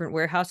 all the different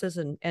warehouses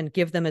and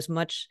give them as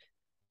much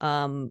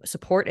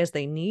support as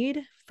they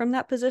need from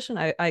that position.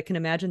 I can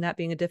imagine that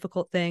being a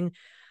difficult thing.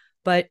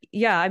 But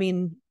yeah, I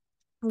mean,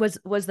 was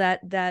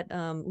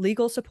that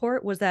legal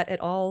support, was that at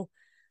all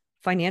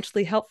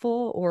financially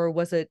helpful, or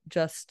was it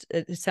just,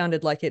 it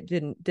sounded like it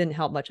didn't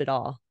help much at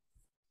all?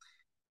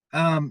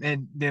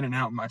 It didn't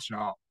help much at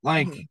all.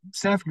 Like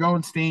Seth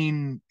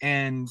Goldstein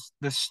and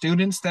the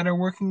students that are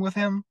working with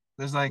him,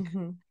 there's like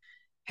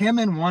him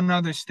and one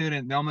other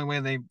student. The only way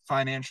they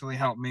financially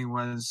helped me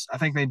was, I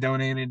think they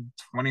donated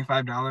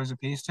 $25 a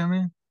piece to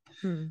me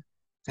to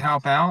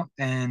help out.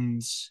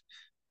 And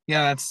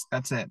yeah,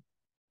 that's it.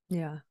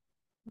 Yeah.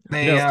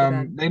 They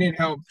didn't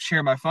help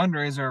share my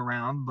fundraiser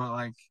around, but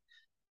like,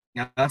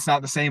 yeah, that's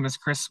not the same as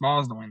Chris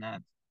Smalls doing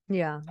that.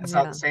 Yeah. That's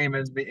not the same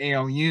as the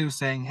ALU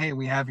saying, hey,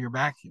 we have your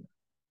back here.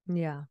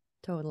 Yeah,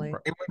 totally.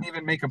 It wouldn't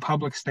even make a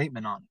public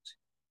statement on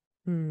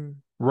it.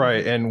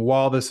 Right. And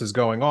while this is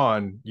going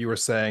on, you were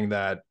saying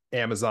that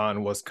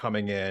Amazon was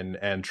coming in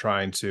and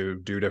trying to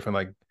do different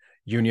like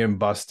union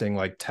busting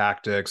like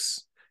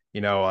tactics,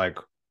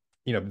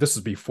 this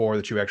is before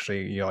that you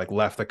actually,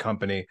 left the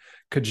company.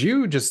 Could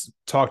you just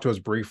talk to us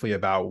briefly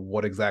about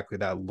what exactly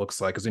that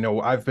looks like? Because,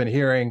 I've been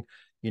hearing,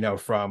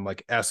 from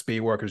like SB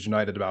Workers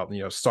United about,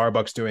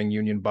 Starbucks doing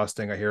union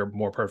busting. I hear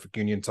More Perfect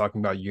Union talking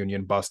about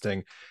union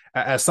busting.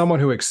 As someone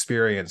who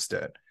experienced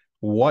it,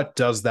 what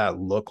does that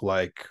look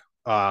like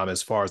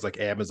as far as like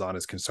Amazon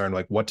is concerned?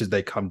 Like, what did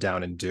they come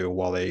down and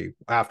do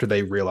after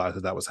they realized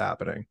that was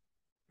happening?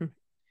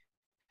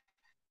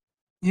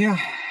 Yeah,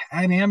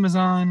 at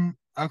Amazon.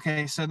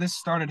 Okay, so this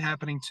started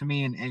happening to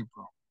me in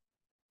April.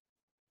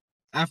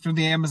 after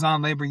the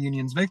Amazon labor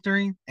union's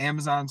victory,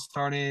 Amazon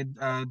started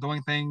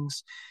doing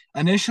things.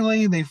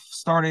 Initially, they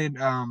started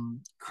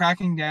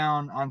cracking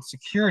down on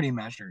security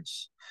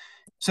measures.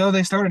 So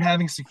they started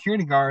having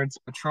security guards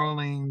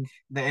patrolling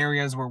the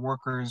areas where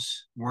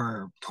workers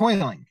were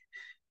toiling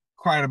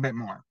quite a bit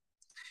more.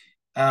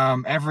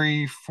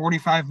 Every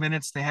 45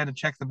 minutes, they had to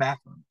check the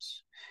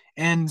bathrooms.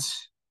 And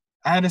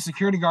I had a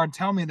security guard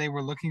tell me they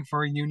were looking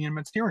for union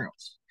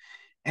materials.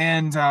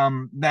 And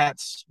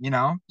that's,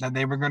 that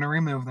they were going to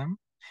remove them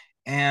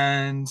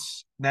and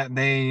that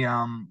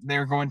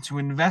they're going to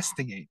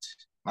investigate,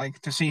 like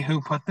to see who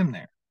put them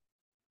there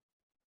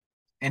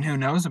and who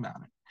knows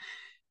about it.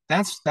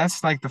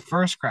 That's like the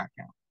first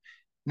crackdown.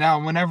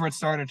 Now, whenever it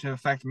started to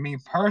affect me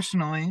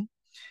personally,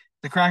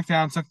 the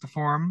crackdown took the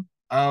form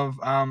of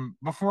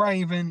before I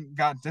even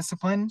got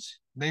disciplined,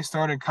 they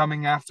started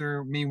coming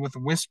after me with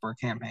whisper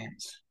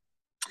campaigns.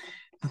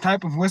 The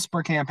type of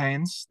whisper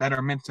campaigns that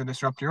are meant to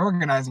disrupt your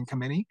organizing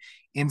committee,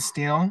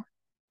 instill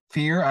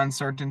fear,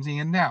 uncertainty,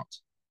 and doubt.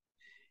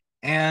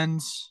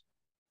 And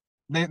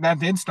that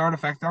did start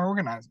affect our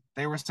organizing.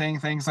 They were saying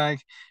things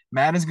like,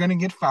 Matt is going to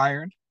get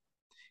fired,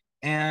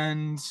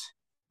 and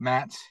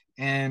Matt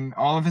and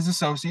all of his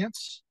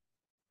associates,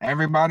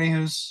 everybody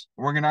who's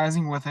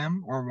organizing with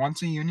him or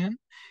wants a union,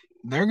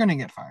 they're going to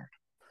get fired.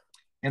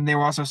 And they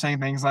were also saying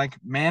things like,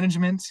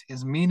 management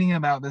is meeting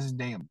about this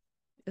daily.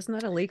 Isn't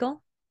that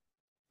illegal?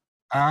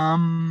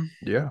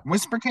 Yeah.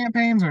 Whisper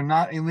campaigns are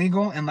not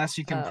illegal unless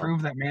you can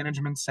prove that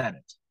management said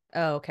it.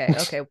 Oh,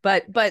 okay.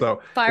 But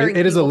so firing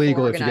it is people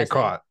illegal if you get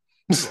caught.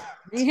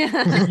 Yeah.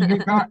 If you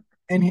get caught.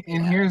 And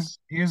here's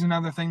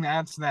another thing to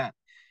add to that.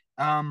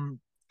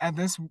 At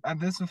this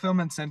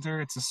fulfillment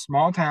center, it's a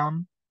small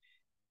town.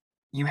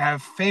 You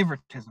have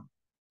favoritism.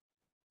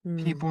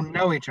 People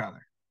know each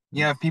other.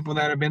 You have people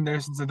that have been there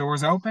since the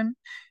doors open,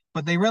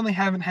 but they really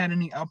haven't had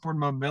any upward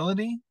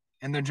mobility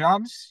in their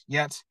jobs,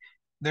 yet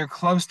they're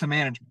close to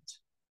management.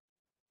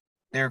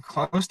 And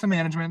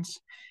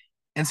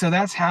so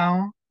that's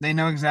how they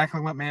know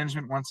exactly what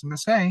management wants them to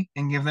say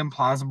and give them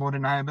plausible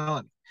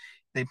deniability.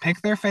 They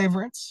pick their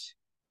favorites,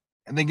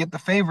 and they get the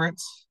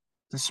favorites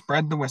to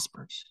spread the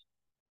whispers.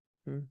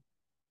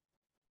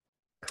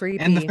 Creepy.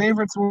 And the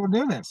favorites will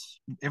do this.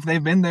 If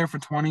they've been there for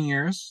 20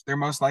 years, they're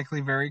most likely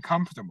very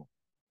comfortable.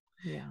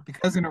 Yeah.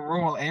 Because in a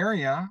rural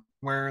area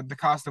where the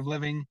cost of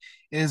living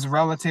is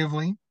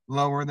relatively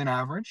lower than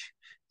average,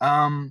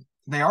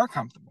 they are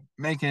comfortable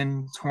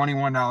making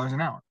 $21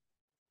 an hour.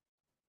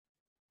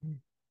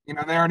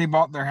 They already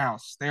bought their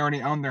house. They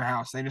already own their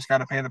house. They just got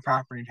to pay the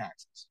property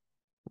taxes.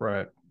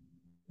 Right.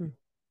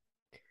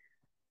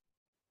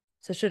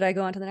 So should I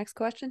go on to the next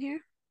question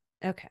here?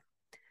 Okay.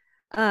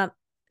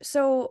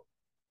 So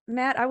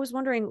Matt, I was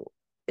wondering,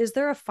 is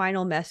there a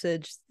final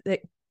message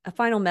that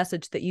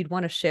you'd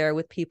want to share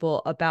with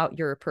people about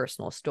your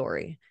personal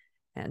story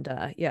and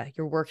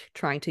your work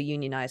trying to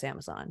unionize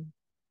Amazon?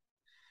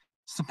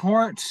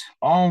 Support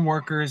all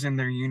workers in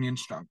their union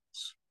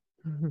struggles.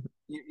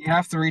 You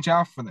have to reach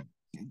out for them.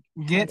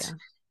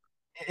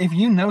 If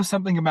you know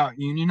something about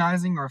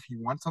unionizing or if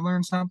you want to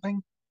learn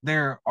something,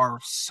 there are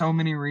so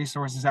many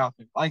resources out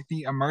there, like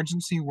the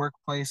Emergency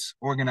Workplace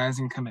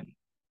Organizing Committee.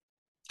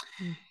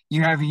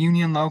 You have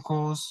union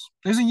locals.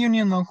 There's a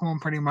union local in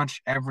pretty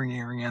much every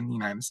area in the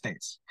United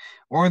States.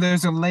 Or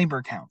there's a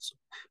labor council.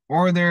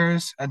 Or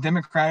there's a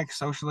Democratic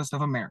Socialist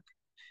of America.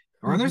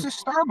 Or there's a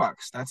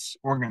Starbucks that's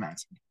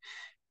organizing.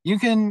 You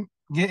can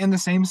get in the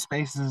same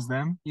spaces as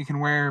them. You can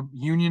wear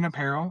union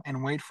apparel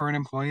and wait for an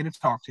employee to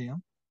talk to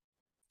you.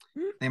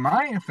 They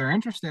might if they're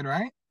interested,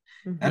 right?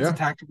 That's a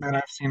tactic that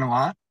I've seen a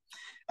lot.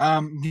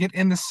 Get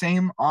in the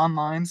same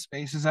online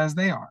spaces as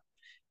they are.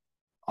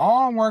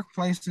 All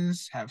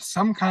workplaces have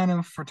some kind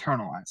of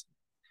fraternalizing,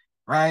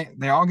 right?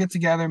 They all get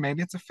together.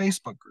 Maybe it's a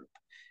Facebook group.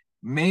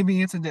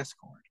 Maybe it's a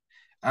Discord.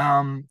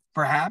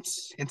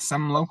 Perhaps it's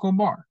some local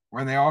bar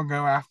where they all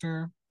go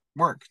after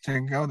work to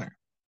go there,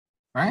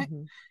 right?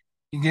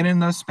 You get in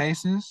those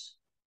spaces,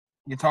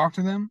 you talk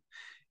to them,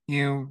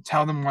 you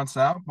tell them what's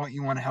up, what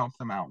you want to help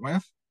them out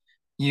with.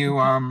 You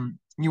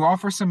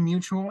offer some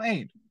mutual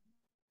aid.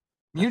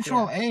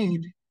 Mutual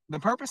aid, the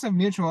purpose of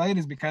mutual aid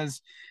is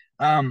because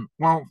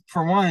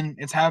for one,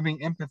 it's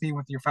having empathy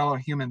with your fellow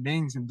human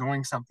beings and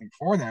doing something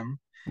for them.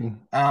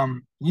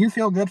 You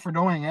feel good for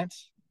doing it.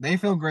 They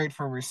feel great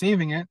for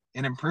receiving it.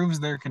 It improves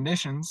their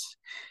conditions.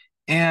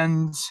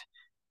 And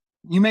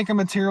you make a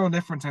material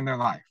difference in their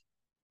life.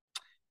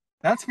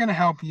 That's going to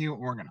help you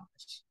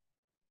organize.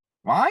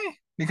 Why?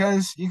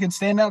 Because you can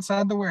stand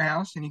outside the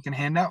warehouse and you can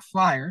hand out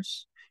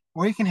flyers,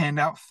 or you can hand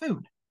out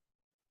food.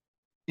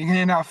 You can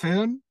hand out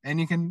food and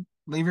you can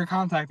leave your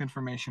contact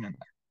information in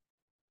there.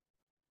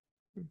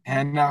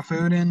 Hand out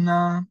food and,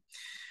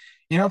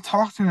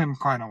 talk to them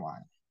quite a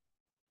while.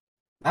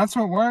 That's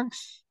what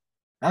works.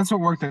 That's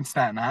what worked at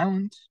Staten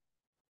Island,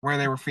 where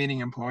they were feeding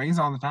employees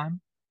all the time.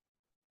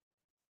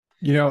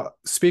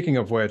 Speaking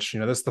of which,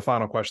 this is the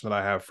final question that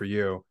I have for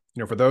you.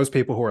 For those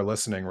people who are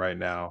listening right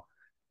now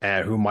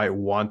and who might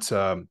want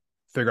to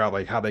figure out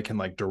like how they can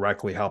like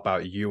directly help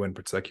out you in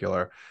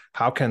particular,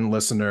 how can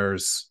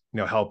listeners,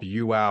 help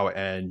you out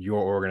and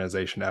your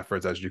organization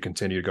efforts as you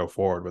continue to go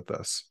forward with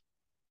this?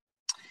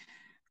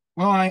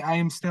 Well, I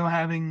am still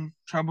having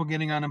trouble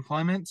getting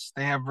unemployment.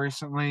 They have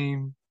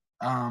recently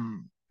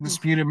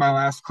disputed my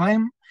last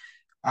claim.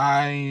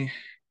 In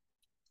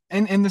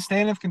the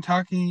state of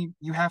Kentucky,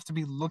 you have to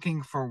be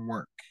looking for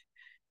work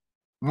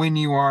when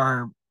you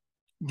are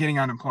getting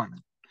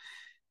unemployment.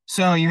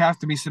 So you have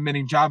to be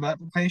submitting job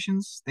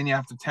applications. Then you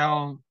have to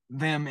tell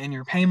them in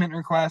your payment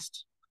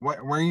request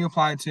where you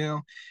applied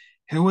to,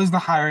 who was the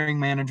hiring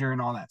manager, and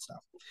all that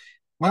stuff.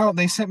 Well,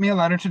 they sent me a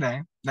letter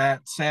today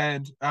that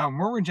said,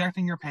 we're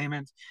rejecting your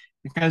payment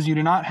because you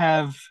do not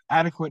have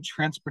adequate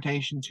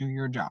transportation to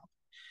your job.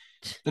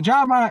 The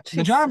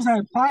jobs I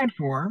applied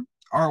for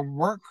are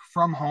work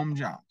from home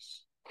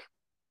jobs.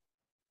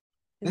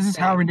 This is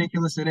how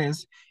ridiculous it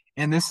is.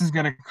 And this is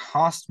going to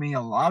cost me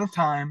a lot of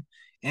time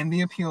in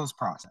the appeals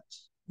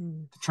process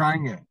to try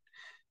and get it.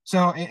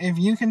 So if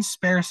you can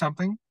spare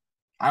something,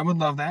 I would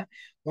love that.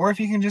 Or if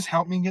you can just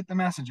help me get the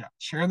message out.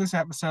 Share this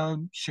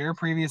episode, share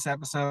previous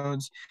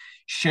episodes,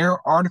 share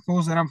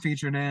articles that I'm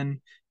featured in,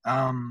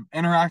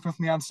 interact with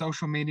me on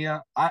social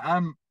media.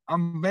 I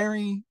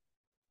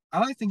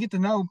like to get to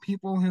know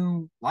people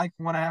who like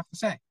what I have to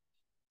say.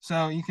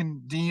 So you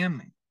can DM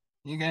me.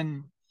 You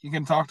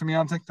can talk to me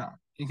on TikTok.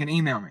 You can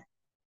email me.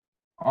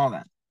 All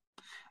that.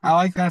 I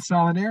like that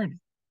solidarity.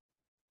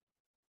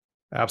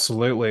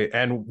 Absolutely.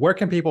 And where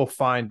can people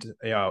find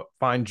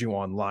you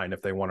online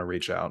if they want to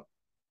reach out?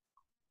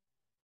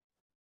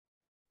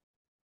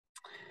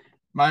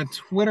 My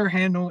Twitter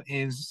handle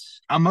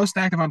is, I'm most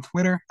active on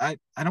Twitter. I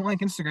don't like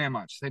Instagram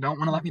much. They don't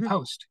want to let me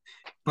post.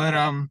 But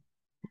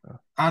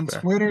on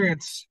Twitter,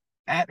 it's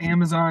at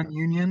Amazon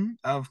Union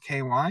of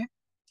KY.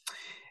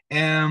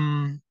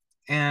 And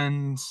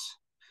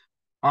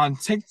on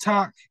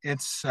TikTok,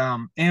 it's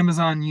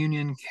Amazon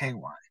Union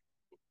KY.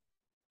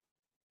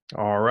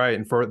 All right.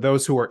 And for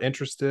those who are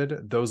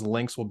interested, those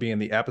links will be in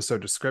the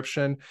episode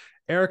description.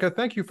 Erica,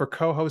 thank you for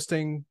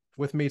co-hosting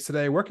with me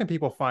today. Where can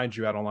people find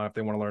you out online if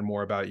they want to learn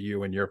more about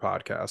you and your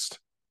podcast?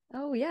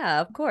 Oh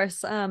yeah, of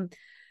course.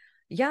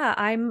 Yeah,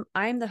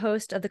 I'm the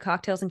host of the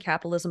Cocktails and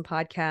Capitalism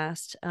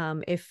podcast.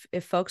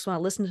 If folks want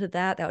to listen to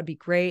that would be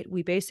great.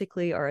 We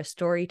basically are a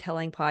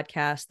storytelling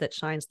podcast that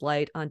shines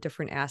light on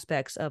different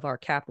aspects of our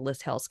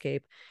capitalist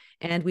hellscape,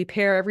 and we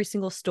pair every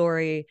single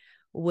story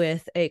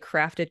with a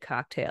crafted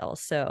cocktail.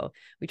 So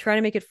we try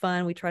to make it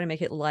fun. We try to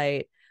make it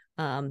light.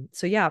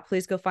 So yeah,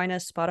 please go find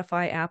us,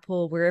 Spotify,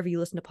 Apple, wherever you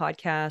listen to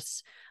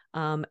podcasts.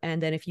 And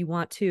then if you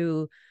want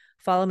to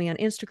follow me on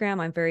Instagram,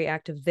 I'm very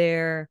active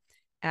there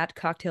at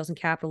Cocktails and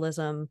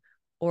Capitalism,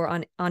 or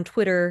on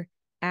Twitter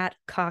at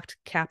Cocked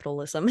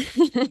Capitalism.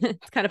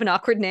 It's kind of an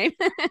awkward name.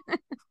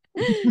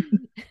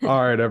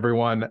 All right,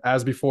 everyone.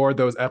 As before,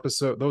 those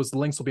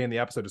links will be in the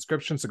episode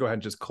description. So go ahead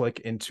and just click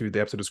into the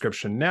episode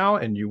description now,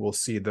 and you will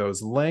see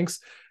those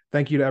links.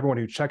 Thank you to everyone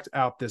who checked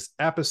out this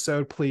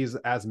episode. Please,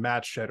 as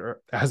Matt said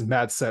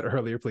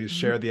earlier, please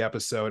share the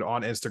episode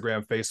on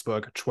Instagram,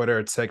 Facebook,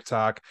 Twitter,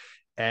 TikTok,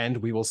 and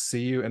we will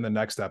see you in the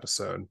next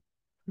episode.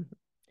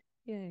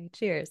 Yay.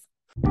 Cheers.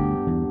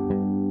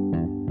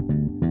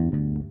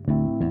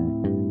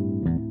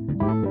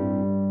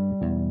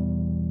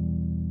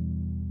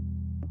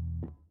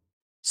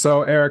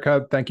 So,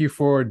 Erica, thank you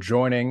for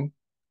joining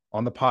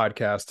on the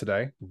podcast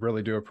today.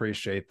 Really do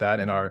appreciate that.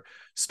 And our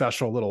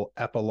special little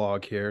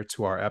epilogue here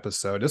to our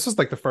episode. This is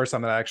like the first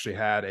time that I actually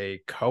had a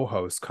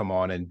co-host come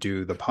on and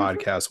do the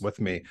podcast with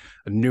me.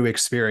 A new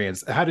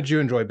experience. How did you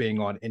enjoy being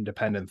on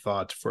Independent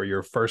Thought for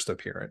your first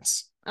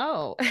appearance?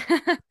 Oh,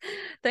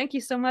 thank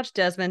you so much,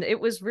 Desmond. It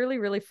was really,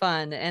 really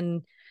fun.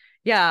 And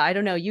yeah, I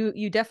don't know.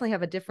 You definitely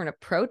have a different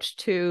approach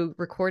to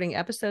recording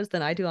episodes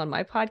than I do on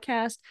my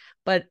podcast,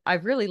 but I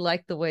really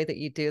like the way that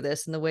you do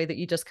this and the way that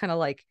you just kind of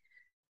like,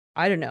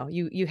 I don't know,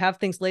 you have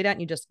things laid out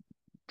and you just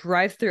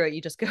drive through it.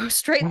 You just go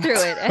straight through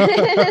it.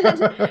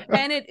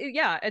 And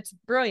it's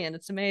brilliant.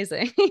 It's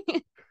amazing.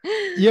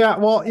 Yeah.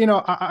 Well,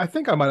 I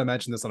think I might've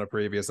mentioned this on a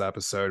previous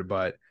episode,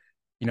 but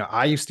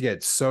I used to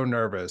get so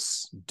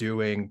nervous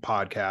doing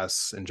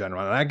podcasts in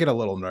general, and I get a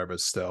little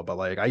nervous still, but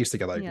like I used to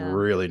get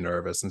really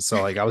nervous. And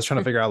so like I was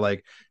trying to figure out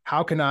like,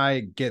 how can I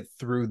get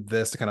through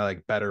this to kind of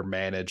like better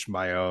manage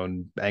my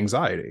own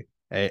anxiety?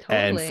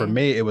 And for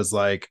me, it was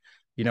like,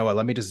 you know what,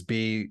 let me just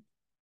be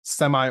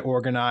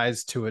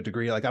semi-organized to a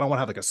degree. Like I don't want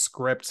to have like a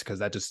script because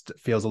that just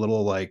feels a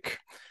little like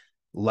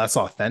less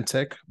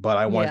authentic, but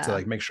I wanted to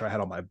like make sure I had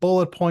all my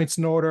bullet points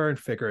in order and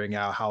figuring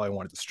out how I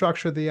wanted to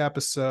structure the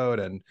episode.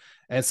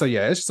 And so,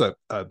 yeah, it's just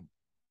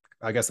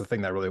I guess the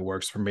thing that really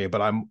works for me,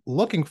 but I'm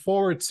looking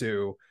forward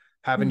to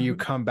having you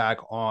come back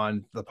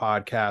on the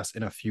podcast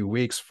in a few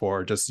weeks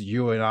for just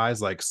you and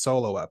I's like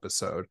solo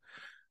episode.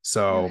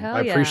 So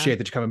I appreciate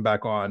that you're coming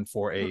back on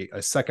for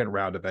a second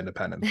round of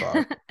Independent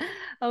Thought.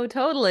 Oh,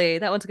 totally.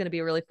 That one's going to be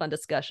a really fun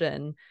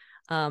discussion.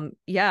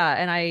 Yeah.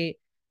 And I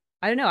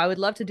don't know. I would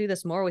love to do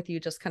this more with you,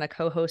 just kind of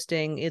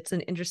co-hosting. It's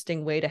an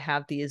interesting way to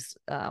have these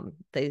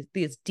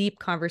deep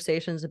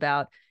conversations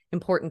about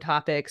important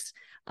topics.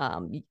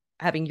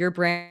 Having your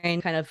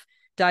brain kind of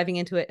diving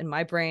into it and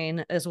my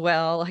brain as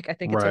well. Like, I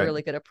think it's a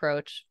really good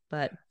approach.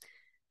 But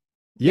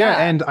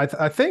yeah. And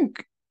I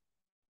think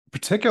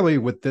particularly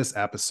with this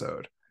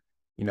episode,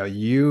 you know,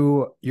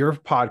 your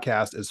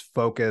podcast is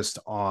focused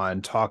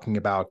on talking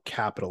about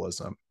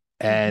capitalism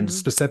and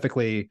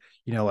specifically,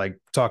 you know, like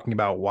talking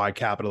about why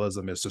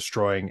capitalism is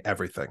destroying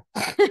everything.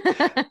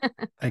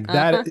 Like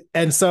that.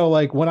 And so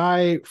like when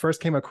I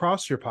first came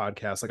across your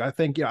podcast, like I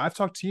think, you know, I've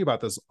talked to you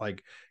about this,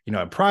 like, you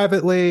know,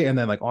 privately and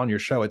then like on your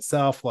show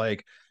itself,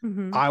 like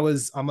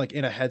I'm like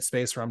in a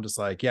headspace where I'm just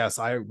like, yes,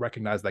 I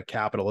recognize that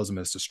capitalism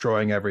is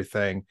destroying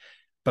everything.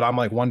 But I'm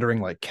like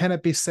wondering, like, can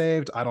it be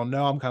saved? I don't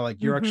know. I'm kind of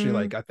like, you're actually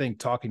like, I think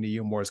talking to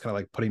you more is kind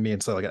of like putting me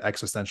into like an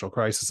existential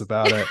crisis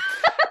about it.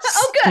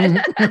 Oh,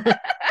 good.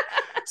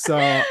 So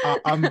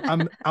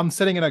I'm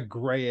sitting in a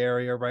gray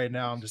area right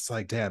now. I'm just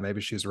like, damn, maybe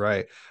she's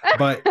right.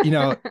 But you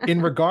know,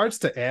 in regards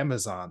to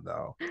Amazon,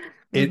 though,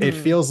 it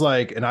feels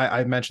like, and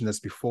I mentioned this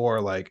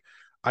before, like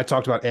I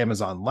talked about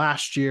Amazon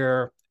last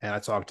year, and I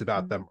talked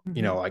about them,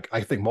 you know, like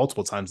I think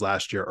multiple times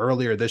last year.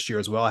 Earlier this year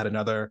as well, I had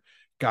another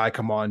guy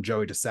come on,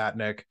 Joey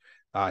DeSatnik.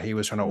 He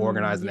was trying to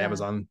organize an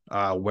Amazon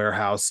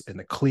warehouse in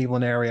the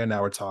Cleveland area.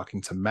 Now we're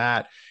talking to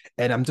Matt,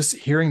 and I'm just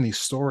hearing these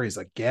stories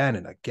again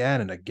and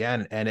again and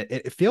again. And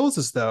it feels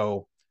as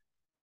though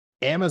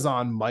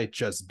Amazon might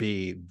just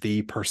be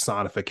the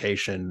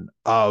personification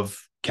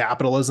of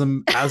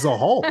capitalism as a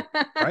whole,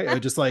 right?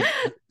 It just like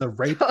the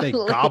rate they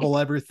gobble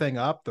everything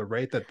up, the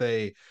rate that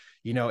they,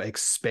 you know,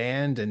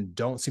 expand and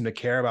don't seem to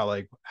care about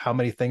like how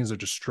many things are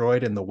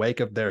destroyed in the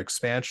wake of their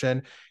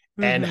expansion.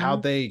 And how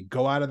they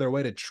go out of their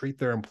way to treat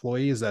their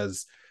employees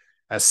as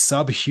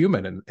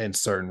subhuman in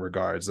certain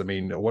regards. I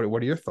mean, what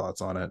are your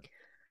thoughts on it?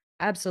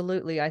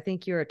 Absolutely. I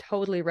think you're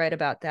totally right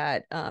about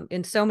that,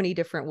 in so many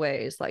different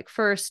ways. Like,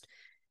 first,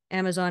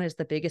 Amazon is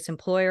the biggest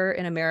employer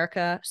in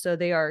America, so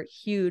they are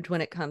huge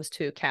when it comes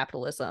to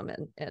capitalism.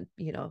 And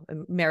you know,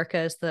 America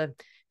is the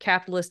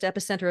capitalist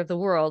epicenter of the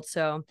world.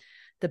 So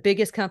the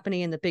biggest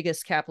company in the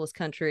biggest capitalist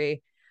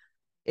country,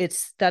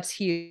 that's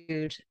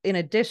huge. In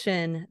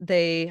addition,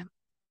 they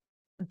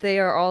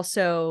are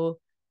also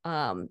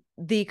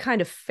the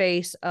kind of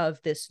face of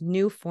this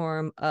new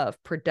form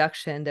of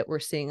production that we're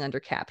seeing under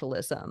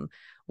capitalism,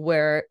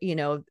 where, you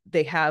know,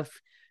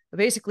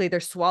 they're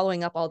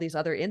swallowing up all these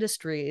other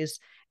industries,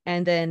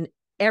 and then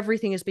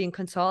everything is being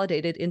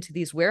consolidated into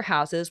these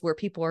warehouses where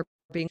people are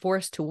being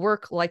forced to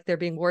work like they're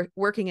being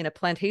working in a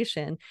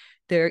plantation.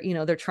 They're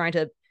trying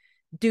to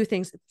do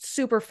things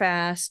super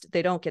fast.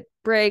 They don't get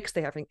breaks.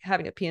 They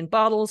having to pee in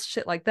bottles,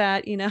 shit like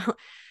that, you know?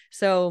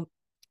 So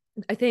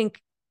I think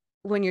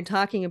when you're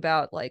talking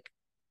about like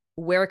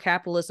where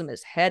capitalism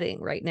is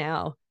heading right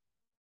now,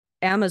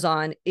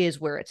 Amazon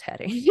is where it's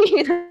heading.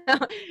 You know,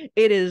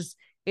 it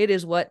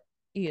is what,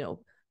 you know,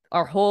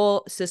 our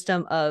whole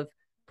system of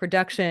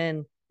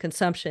production,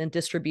 consumption,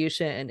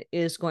 distribution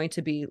is going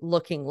to be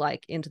looking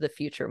like into the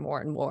future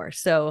more and more.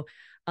 So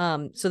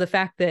the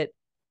fact that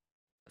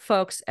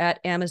folks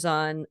at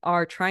Amazon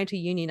are trying to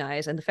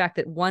unionize, and the fact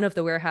that one of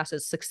the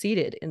warehouses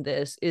succeeded in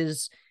this,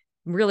 is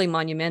really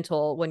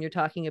monumental when you're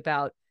talking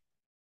about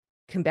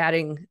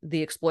combating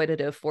the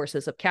exploitative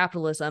forces of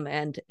capitalism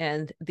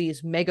and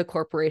these mega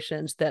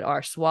corporations that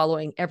are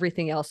swallowing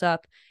everything else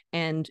up,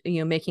 and,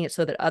 you know, making it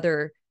so that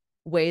other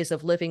ways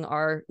of living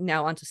are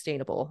now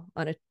unsustainable,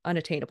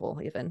 unattainable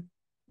even.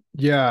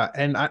 Yeah.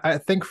 And I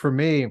think for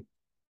me,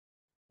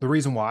 the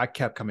reason why I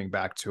kept coming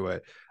back to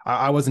it,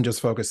 I wasn't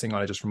just focusing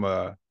on it just from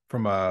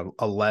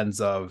a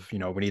lens of, you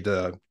know, we need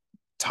to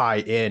tie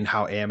in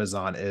how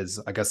Amazon is,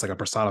 I guess, like a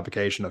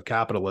personification of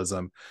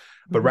capitalism.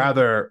 But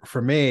rather,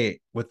 for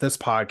me, with this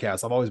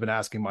podcast, I've always been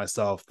asking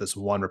myself this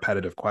one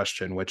repetitive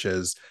question, which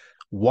is,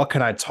 what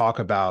can I talk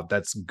about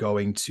that's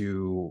going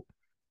to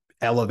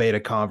elevate a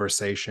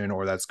conversation,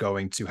 or that's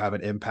going to have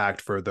an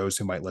impact for those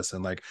who might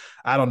listen? Like,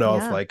 I don't know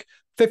if like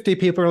 50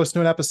 people are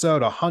listening to an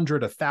episode,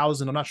 100,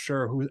 1,000, I'm not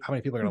sure how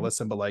many people are going to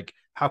listen, but like,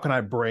 how can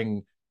I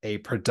bring a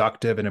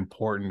productive and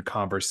important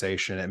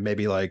conversation and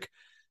maybe like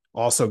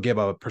also give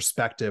a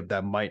perspective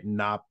that might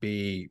not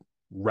be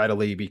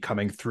readily be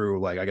coming through,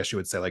 like, I guess you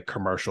would say, like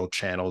commercial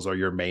channels or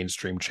your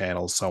mainstream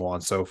channels, so on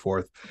and so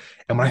forth.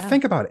 And when I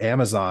think about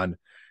Amazon,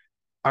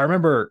 I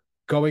remember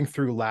going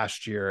through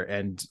last year,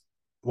 and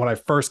when I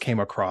first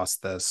came across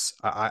this,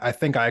 I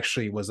think I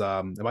actually was, it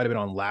might have been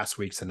on Last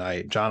Week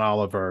Tonight. John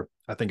Oliver,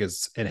 I think,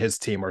 and his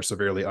team are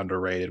severely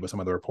underrated with some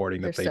of the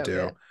reporting that they do.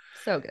 Good.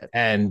 So good.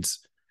 And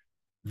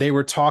they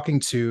were talking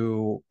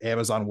to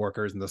Amazon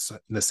workers in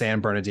the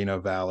San Bernardino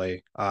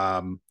Valley,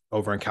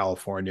 over in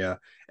California,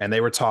 and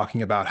they were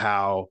talking about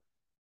how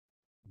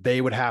they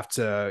would have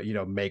to, you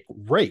know, make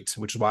rate,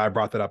 which is why I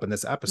brought that up in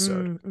this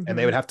episode. And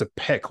they would have to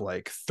pick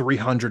like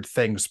 300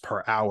 things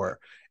per hour,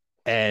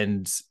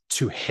 and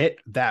to hit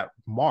that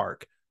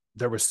mark,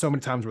 there were so many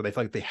times where they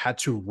felt like they had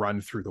to run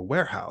through the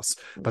warehouse,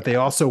 but they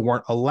also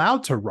weren't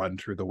allowed to run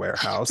through the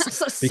warehouse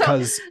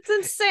because it's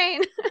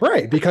insane.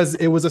 right, because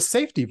it was a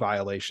safety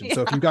violation. Yeah.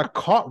 So if you got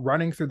caught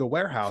running through the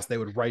warehouse, they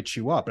would write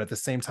you up. But at the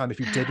same time, if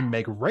you didn't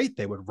make rate,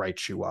 they would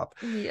write you up.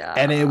 Yeah.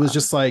 And it was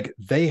just like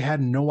they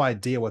had no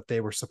idea what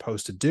they were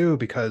supposed to do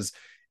because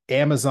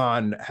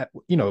Amazon,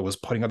 you know, it was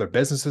putting other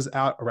businesses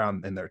out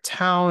around in their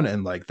town,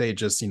 and like they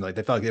just, you know, like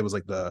they felt like it was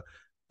like the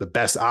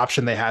best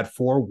option they had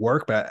for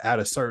work. But at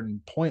a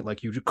certain point,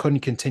 like you couldn't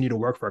continue to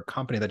work for a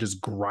company that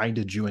just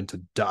grinded you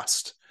into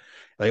dust.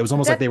 Like it was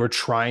almost like they were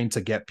trying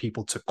to get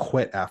people to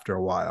quit after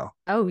a while.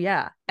 Oh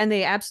yeah, and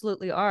they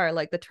absolutely are.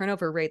 Like the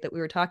turnover rate that we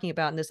were talking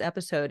about in this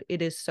episode,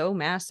 it is so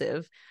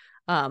massive.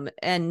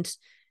 And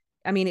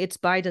I mean, it's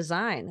by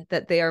design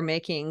that they are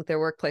making their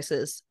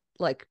workplaces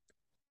like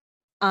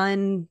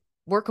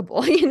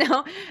unworkable, you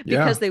know,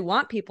 because they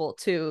want people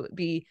to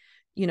be,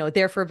 you know,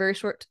 there for a very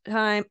short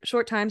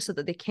time so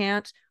that they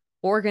can't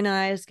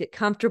organize, get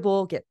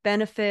comfortable, get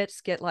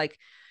benefits, get like,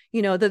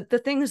 you know,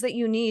 the things that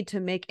you need to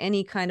make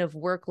any kind of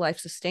work life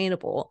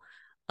sustainable.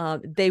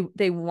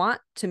 They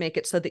want to make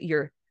it so that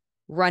you're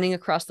running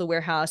across the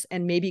warehouse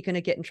and maybe going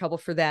to get in trouble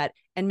for that.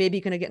 And maybe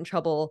going to get in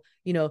trouble,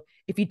 you know,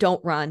 if you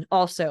don't run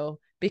also,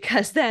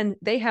 because then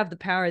they have the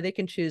power. They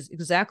can choose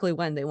exactly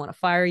when they want to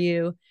fire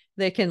you.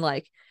 They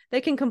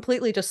can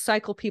completely just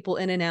cycle people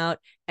in and out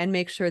and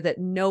make sure that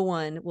no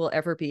one will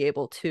ever be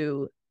able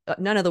to,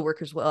 none of the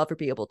workers will ever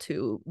be able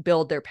to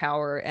build their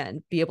power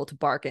and be able to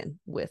bargain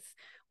with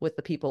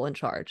the people in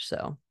charge.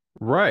 So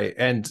right.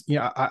 And you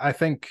know, I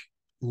think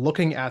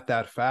looking at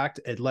that fact,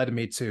 it led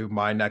me to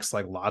my next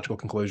like logical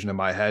conclusion in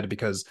my head,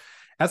 because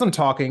as I'm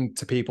talking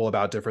to people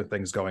about different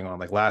things going on,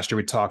 like last year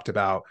we talked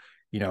about,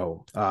 you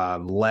know,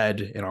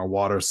 lead in our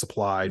water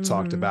supply,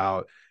 talked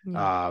about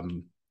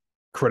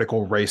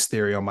critical race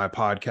theory on my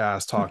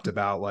podcast, talked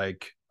about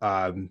like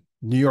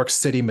New York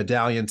City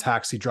medallion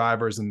taxi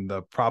drivers and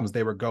the problems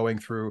they were going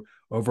through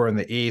over in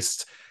the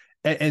East,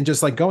 and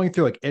just like going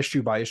through like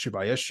issue by issue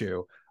by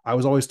issue. I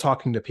was always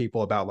talking to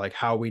people about like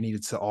how we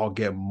needed to all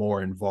get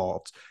more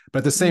involved. But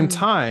at the same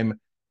time,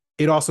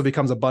 it also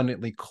becomes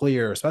abundantly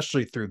clear,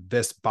 especially through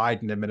this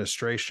Biden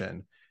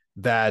administration,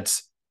 that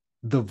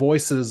the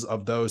voices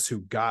of those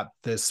who got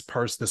this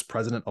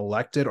president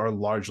elected are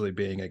largely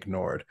being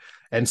ignored.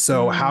 And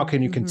so how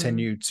can you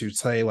continue to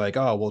say like,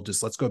 oh, well,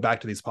 just let's go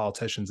back to these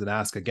politicians and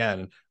ask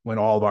again, when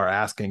all of our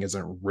asking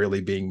isn't really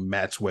being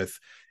met with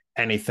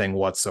anything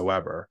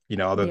whatsoever, you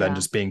know, other than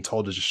just being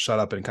told to just shut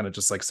up and kind of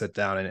just like sit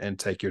down and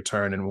take your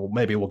turn, and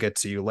maybe we'll get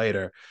to you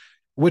later,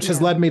 which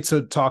has led me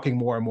to talking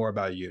more and more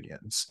about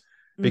unions.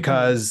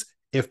 Because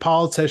if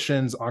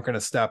politicians aren't going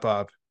to step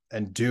up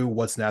and do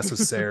what's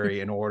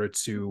necessary in order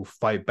to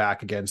fight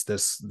back against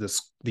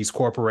these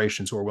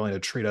corporations who are willing to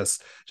treat us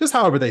just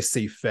however they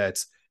see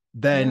fit,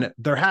 then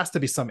there has to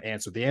be some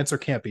answer. The answer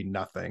can't be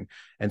nothing.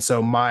 And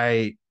so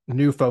my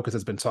new focus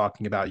has been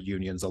talking about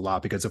unions a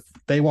lot, because if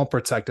they won't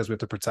protect us, we have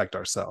to protect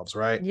ourselves,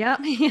 right? Yeah.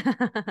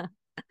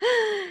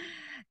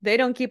 They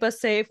don't keep us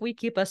safe, we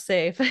keep us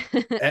safe.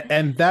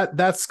 and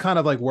that's kind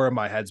of like where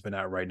my head's been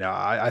at right now.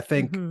 I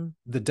think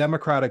the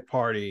Democratic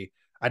Party,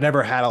 I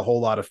never had a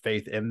whole lot of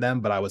faith in them,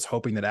 but I was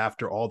hoping that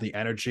after all the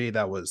energy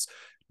that was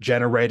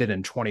generated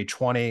in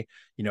 2020,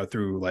 you know,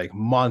 through like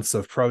months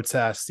of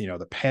protests, you know,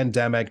 the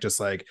pandemic, just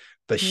like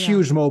the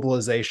huge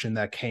mobilization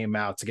that came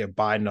out to get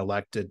Biden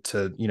elected,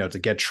 to, you know, to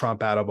get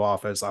Trump out of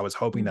office, I was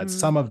hoping that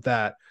some of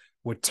that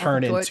would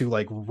turn into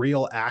like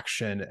real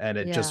action, and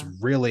it just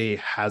really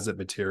hasn't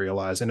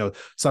materialized. I know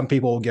some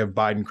people will give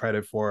Biden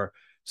credit for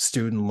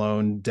student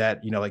loan debt,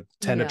 you know, like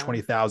 10 to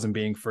 20,000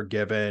 being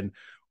forgiven,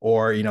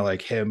 or, you know,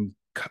 like him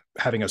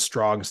having a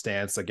strong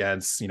stance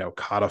against, you know,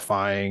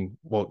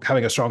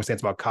 having a strong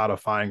stance about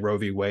codifying Roe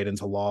v. Wade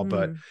into law.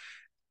 But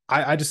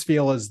I just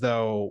feel as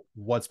though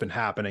what's been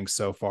happening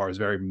so far is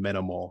very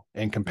minimal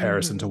in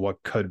comparison to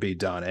what could be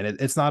done. And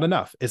it's not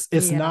enough.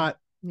 It's not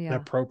an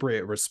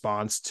appropriate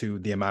response to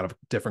the amount of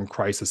different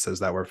crises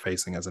that we're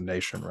facing as a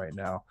nation right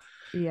now.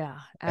 Yeah,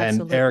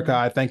 absolutely. And Erica,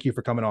 I thank you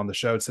for coming on the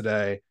show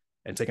today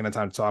and taking the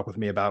time to talk with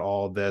me about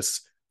all of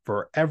this.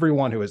 For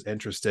everyone who is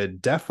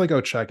interested, definitely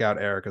go check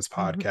out Erica's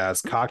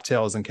podcast,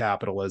 Cocktails and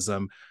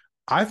Capitalism.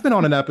 I've been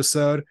on an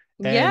episode,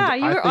 and I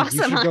think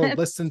awesome you should go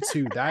listen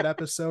to that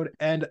episode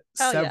and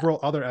several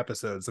other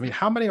episodes. I mean,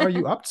 how many are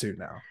you up to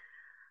now?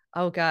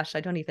 Oh gosh,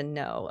 I don't even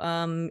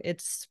know.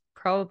 It's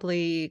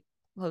probably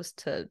close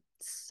to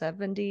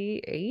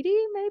 70, 80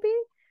 maybe.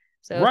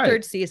 So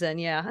third season,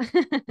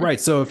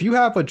 Right. So if you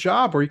have a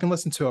job where you can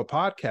listen to a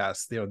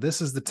podcast, you know, this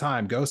is the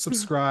time. Go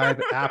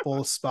subscribe,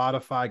 Apple,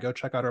 Spotify, go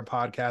check out her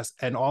podcast,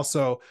 and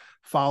also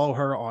follow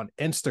her on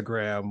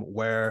Instagram,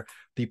 where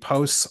the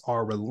posts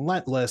are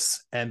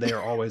relentless and they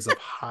are always of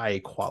high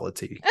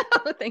quality.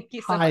 Oh, thank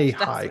you so much.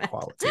 High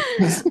quality.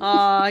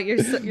 Oh,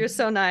 you're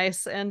so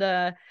nice. And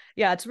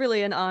yeah, it's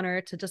really an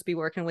honor to just be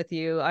working with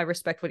you. I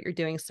respect what you're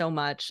doing so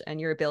much,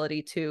 and your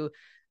ability to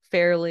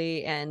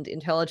fairly and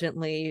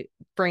intelligently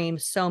frame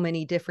so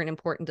many different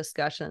important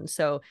discussions.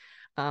 So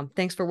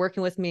Thanks for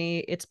working with me.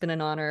 It's been an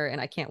honor,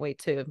 and I can't wait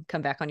to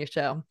come back on your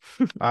show.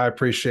 I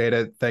appreciate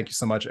it. Thank you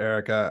so much,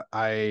 Erica.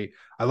 I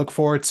look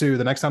forward to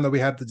the next time that we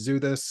have to do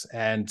this,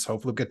 and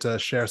hopefully we'll get to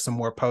share some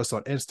more posts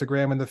on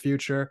Instagram in the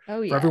future.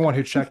 Oh, yeah. For everyone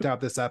who checked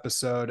out this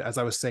episode, as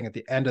I was saying at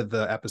the end of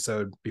the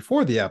episode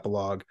before the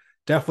epilogue,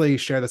 definitely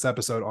share this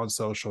episode on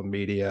social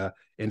media,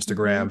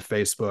 Instagram,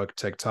 Facebook,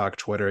 TikTok,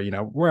 Twitter,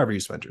 wherever you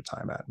spend your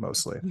time at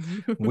mostly.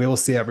 We will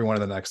see everyone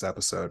in the next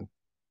episode.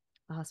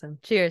 Awesome.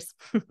 Cheers.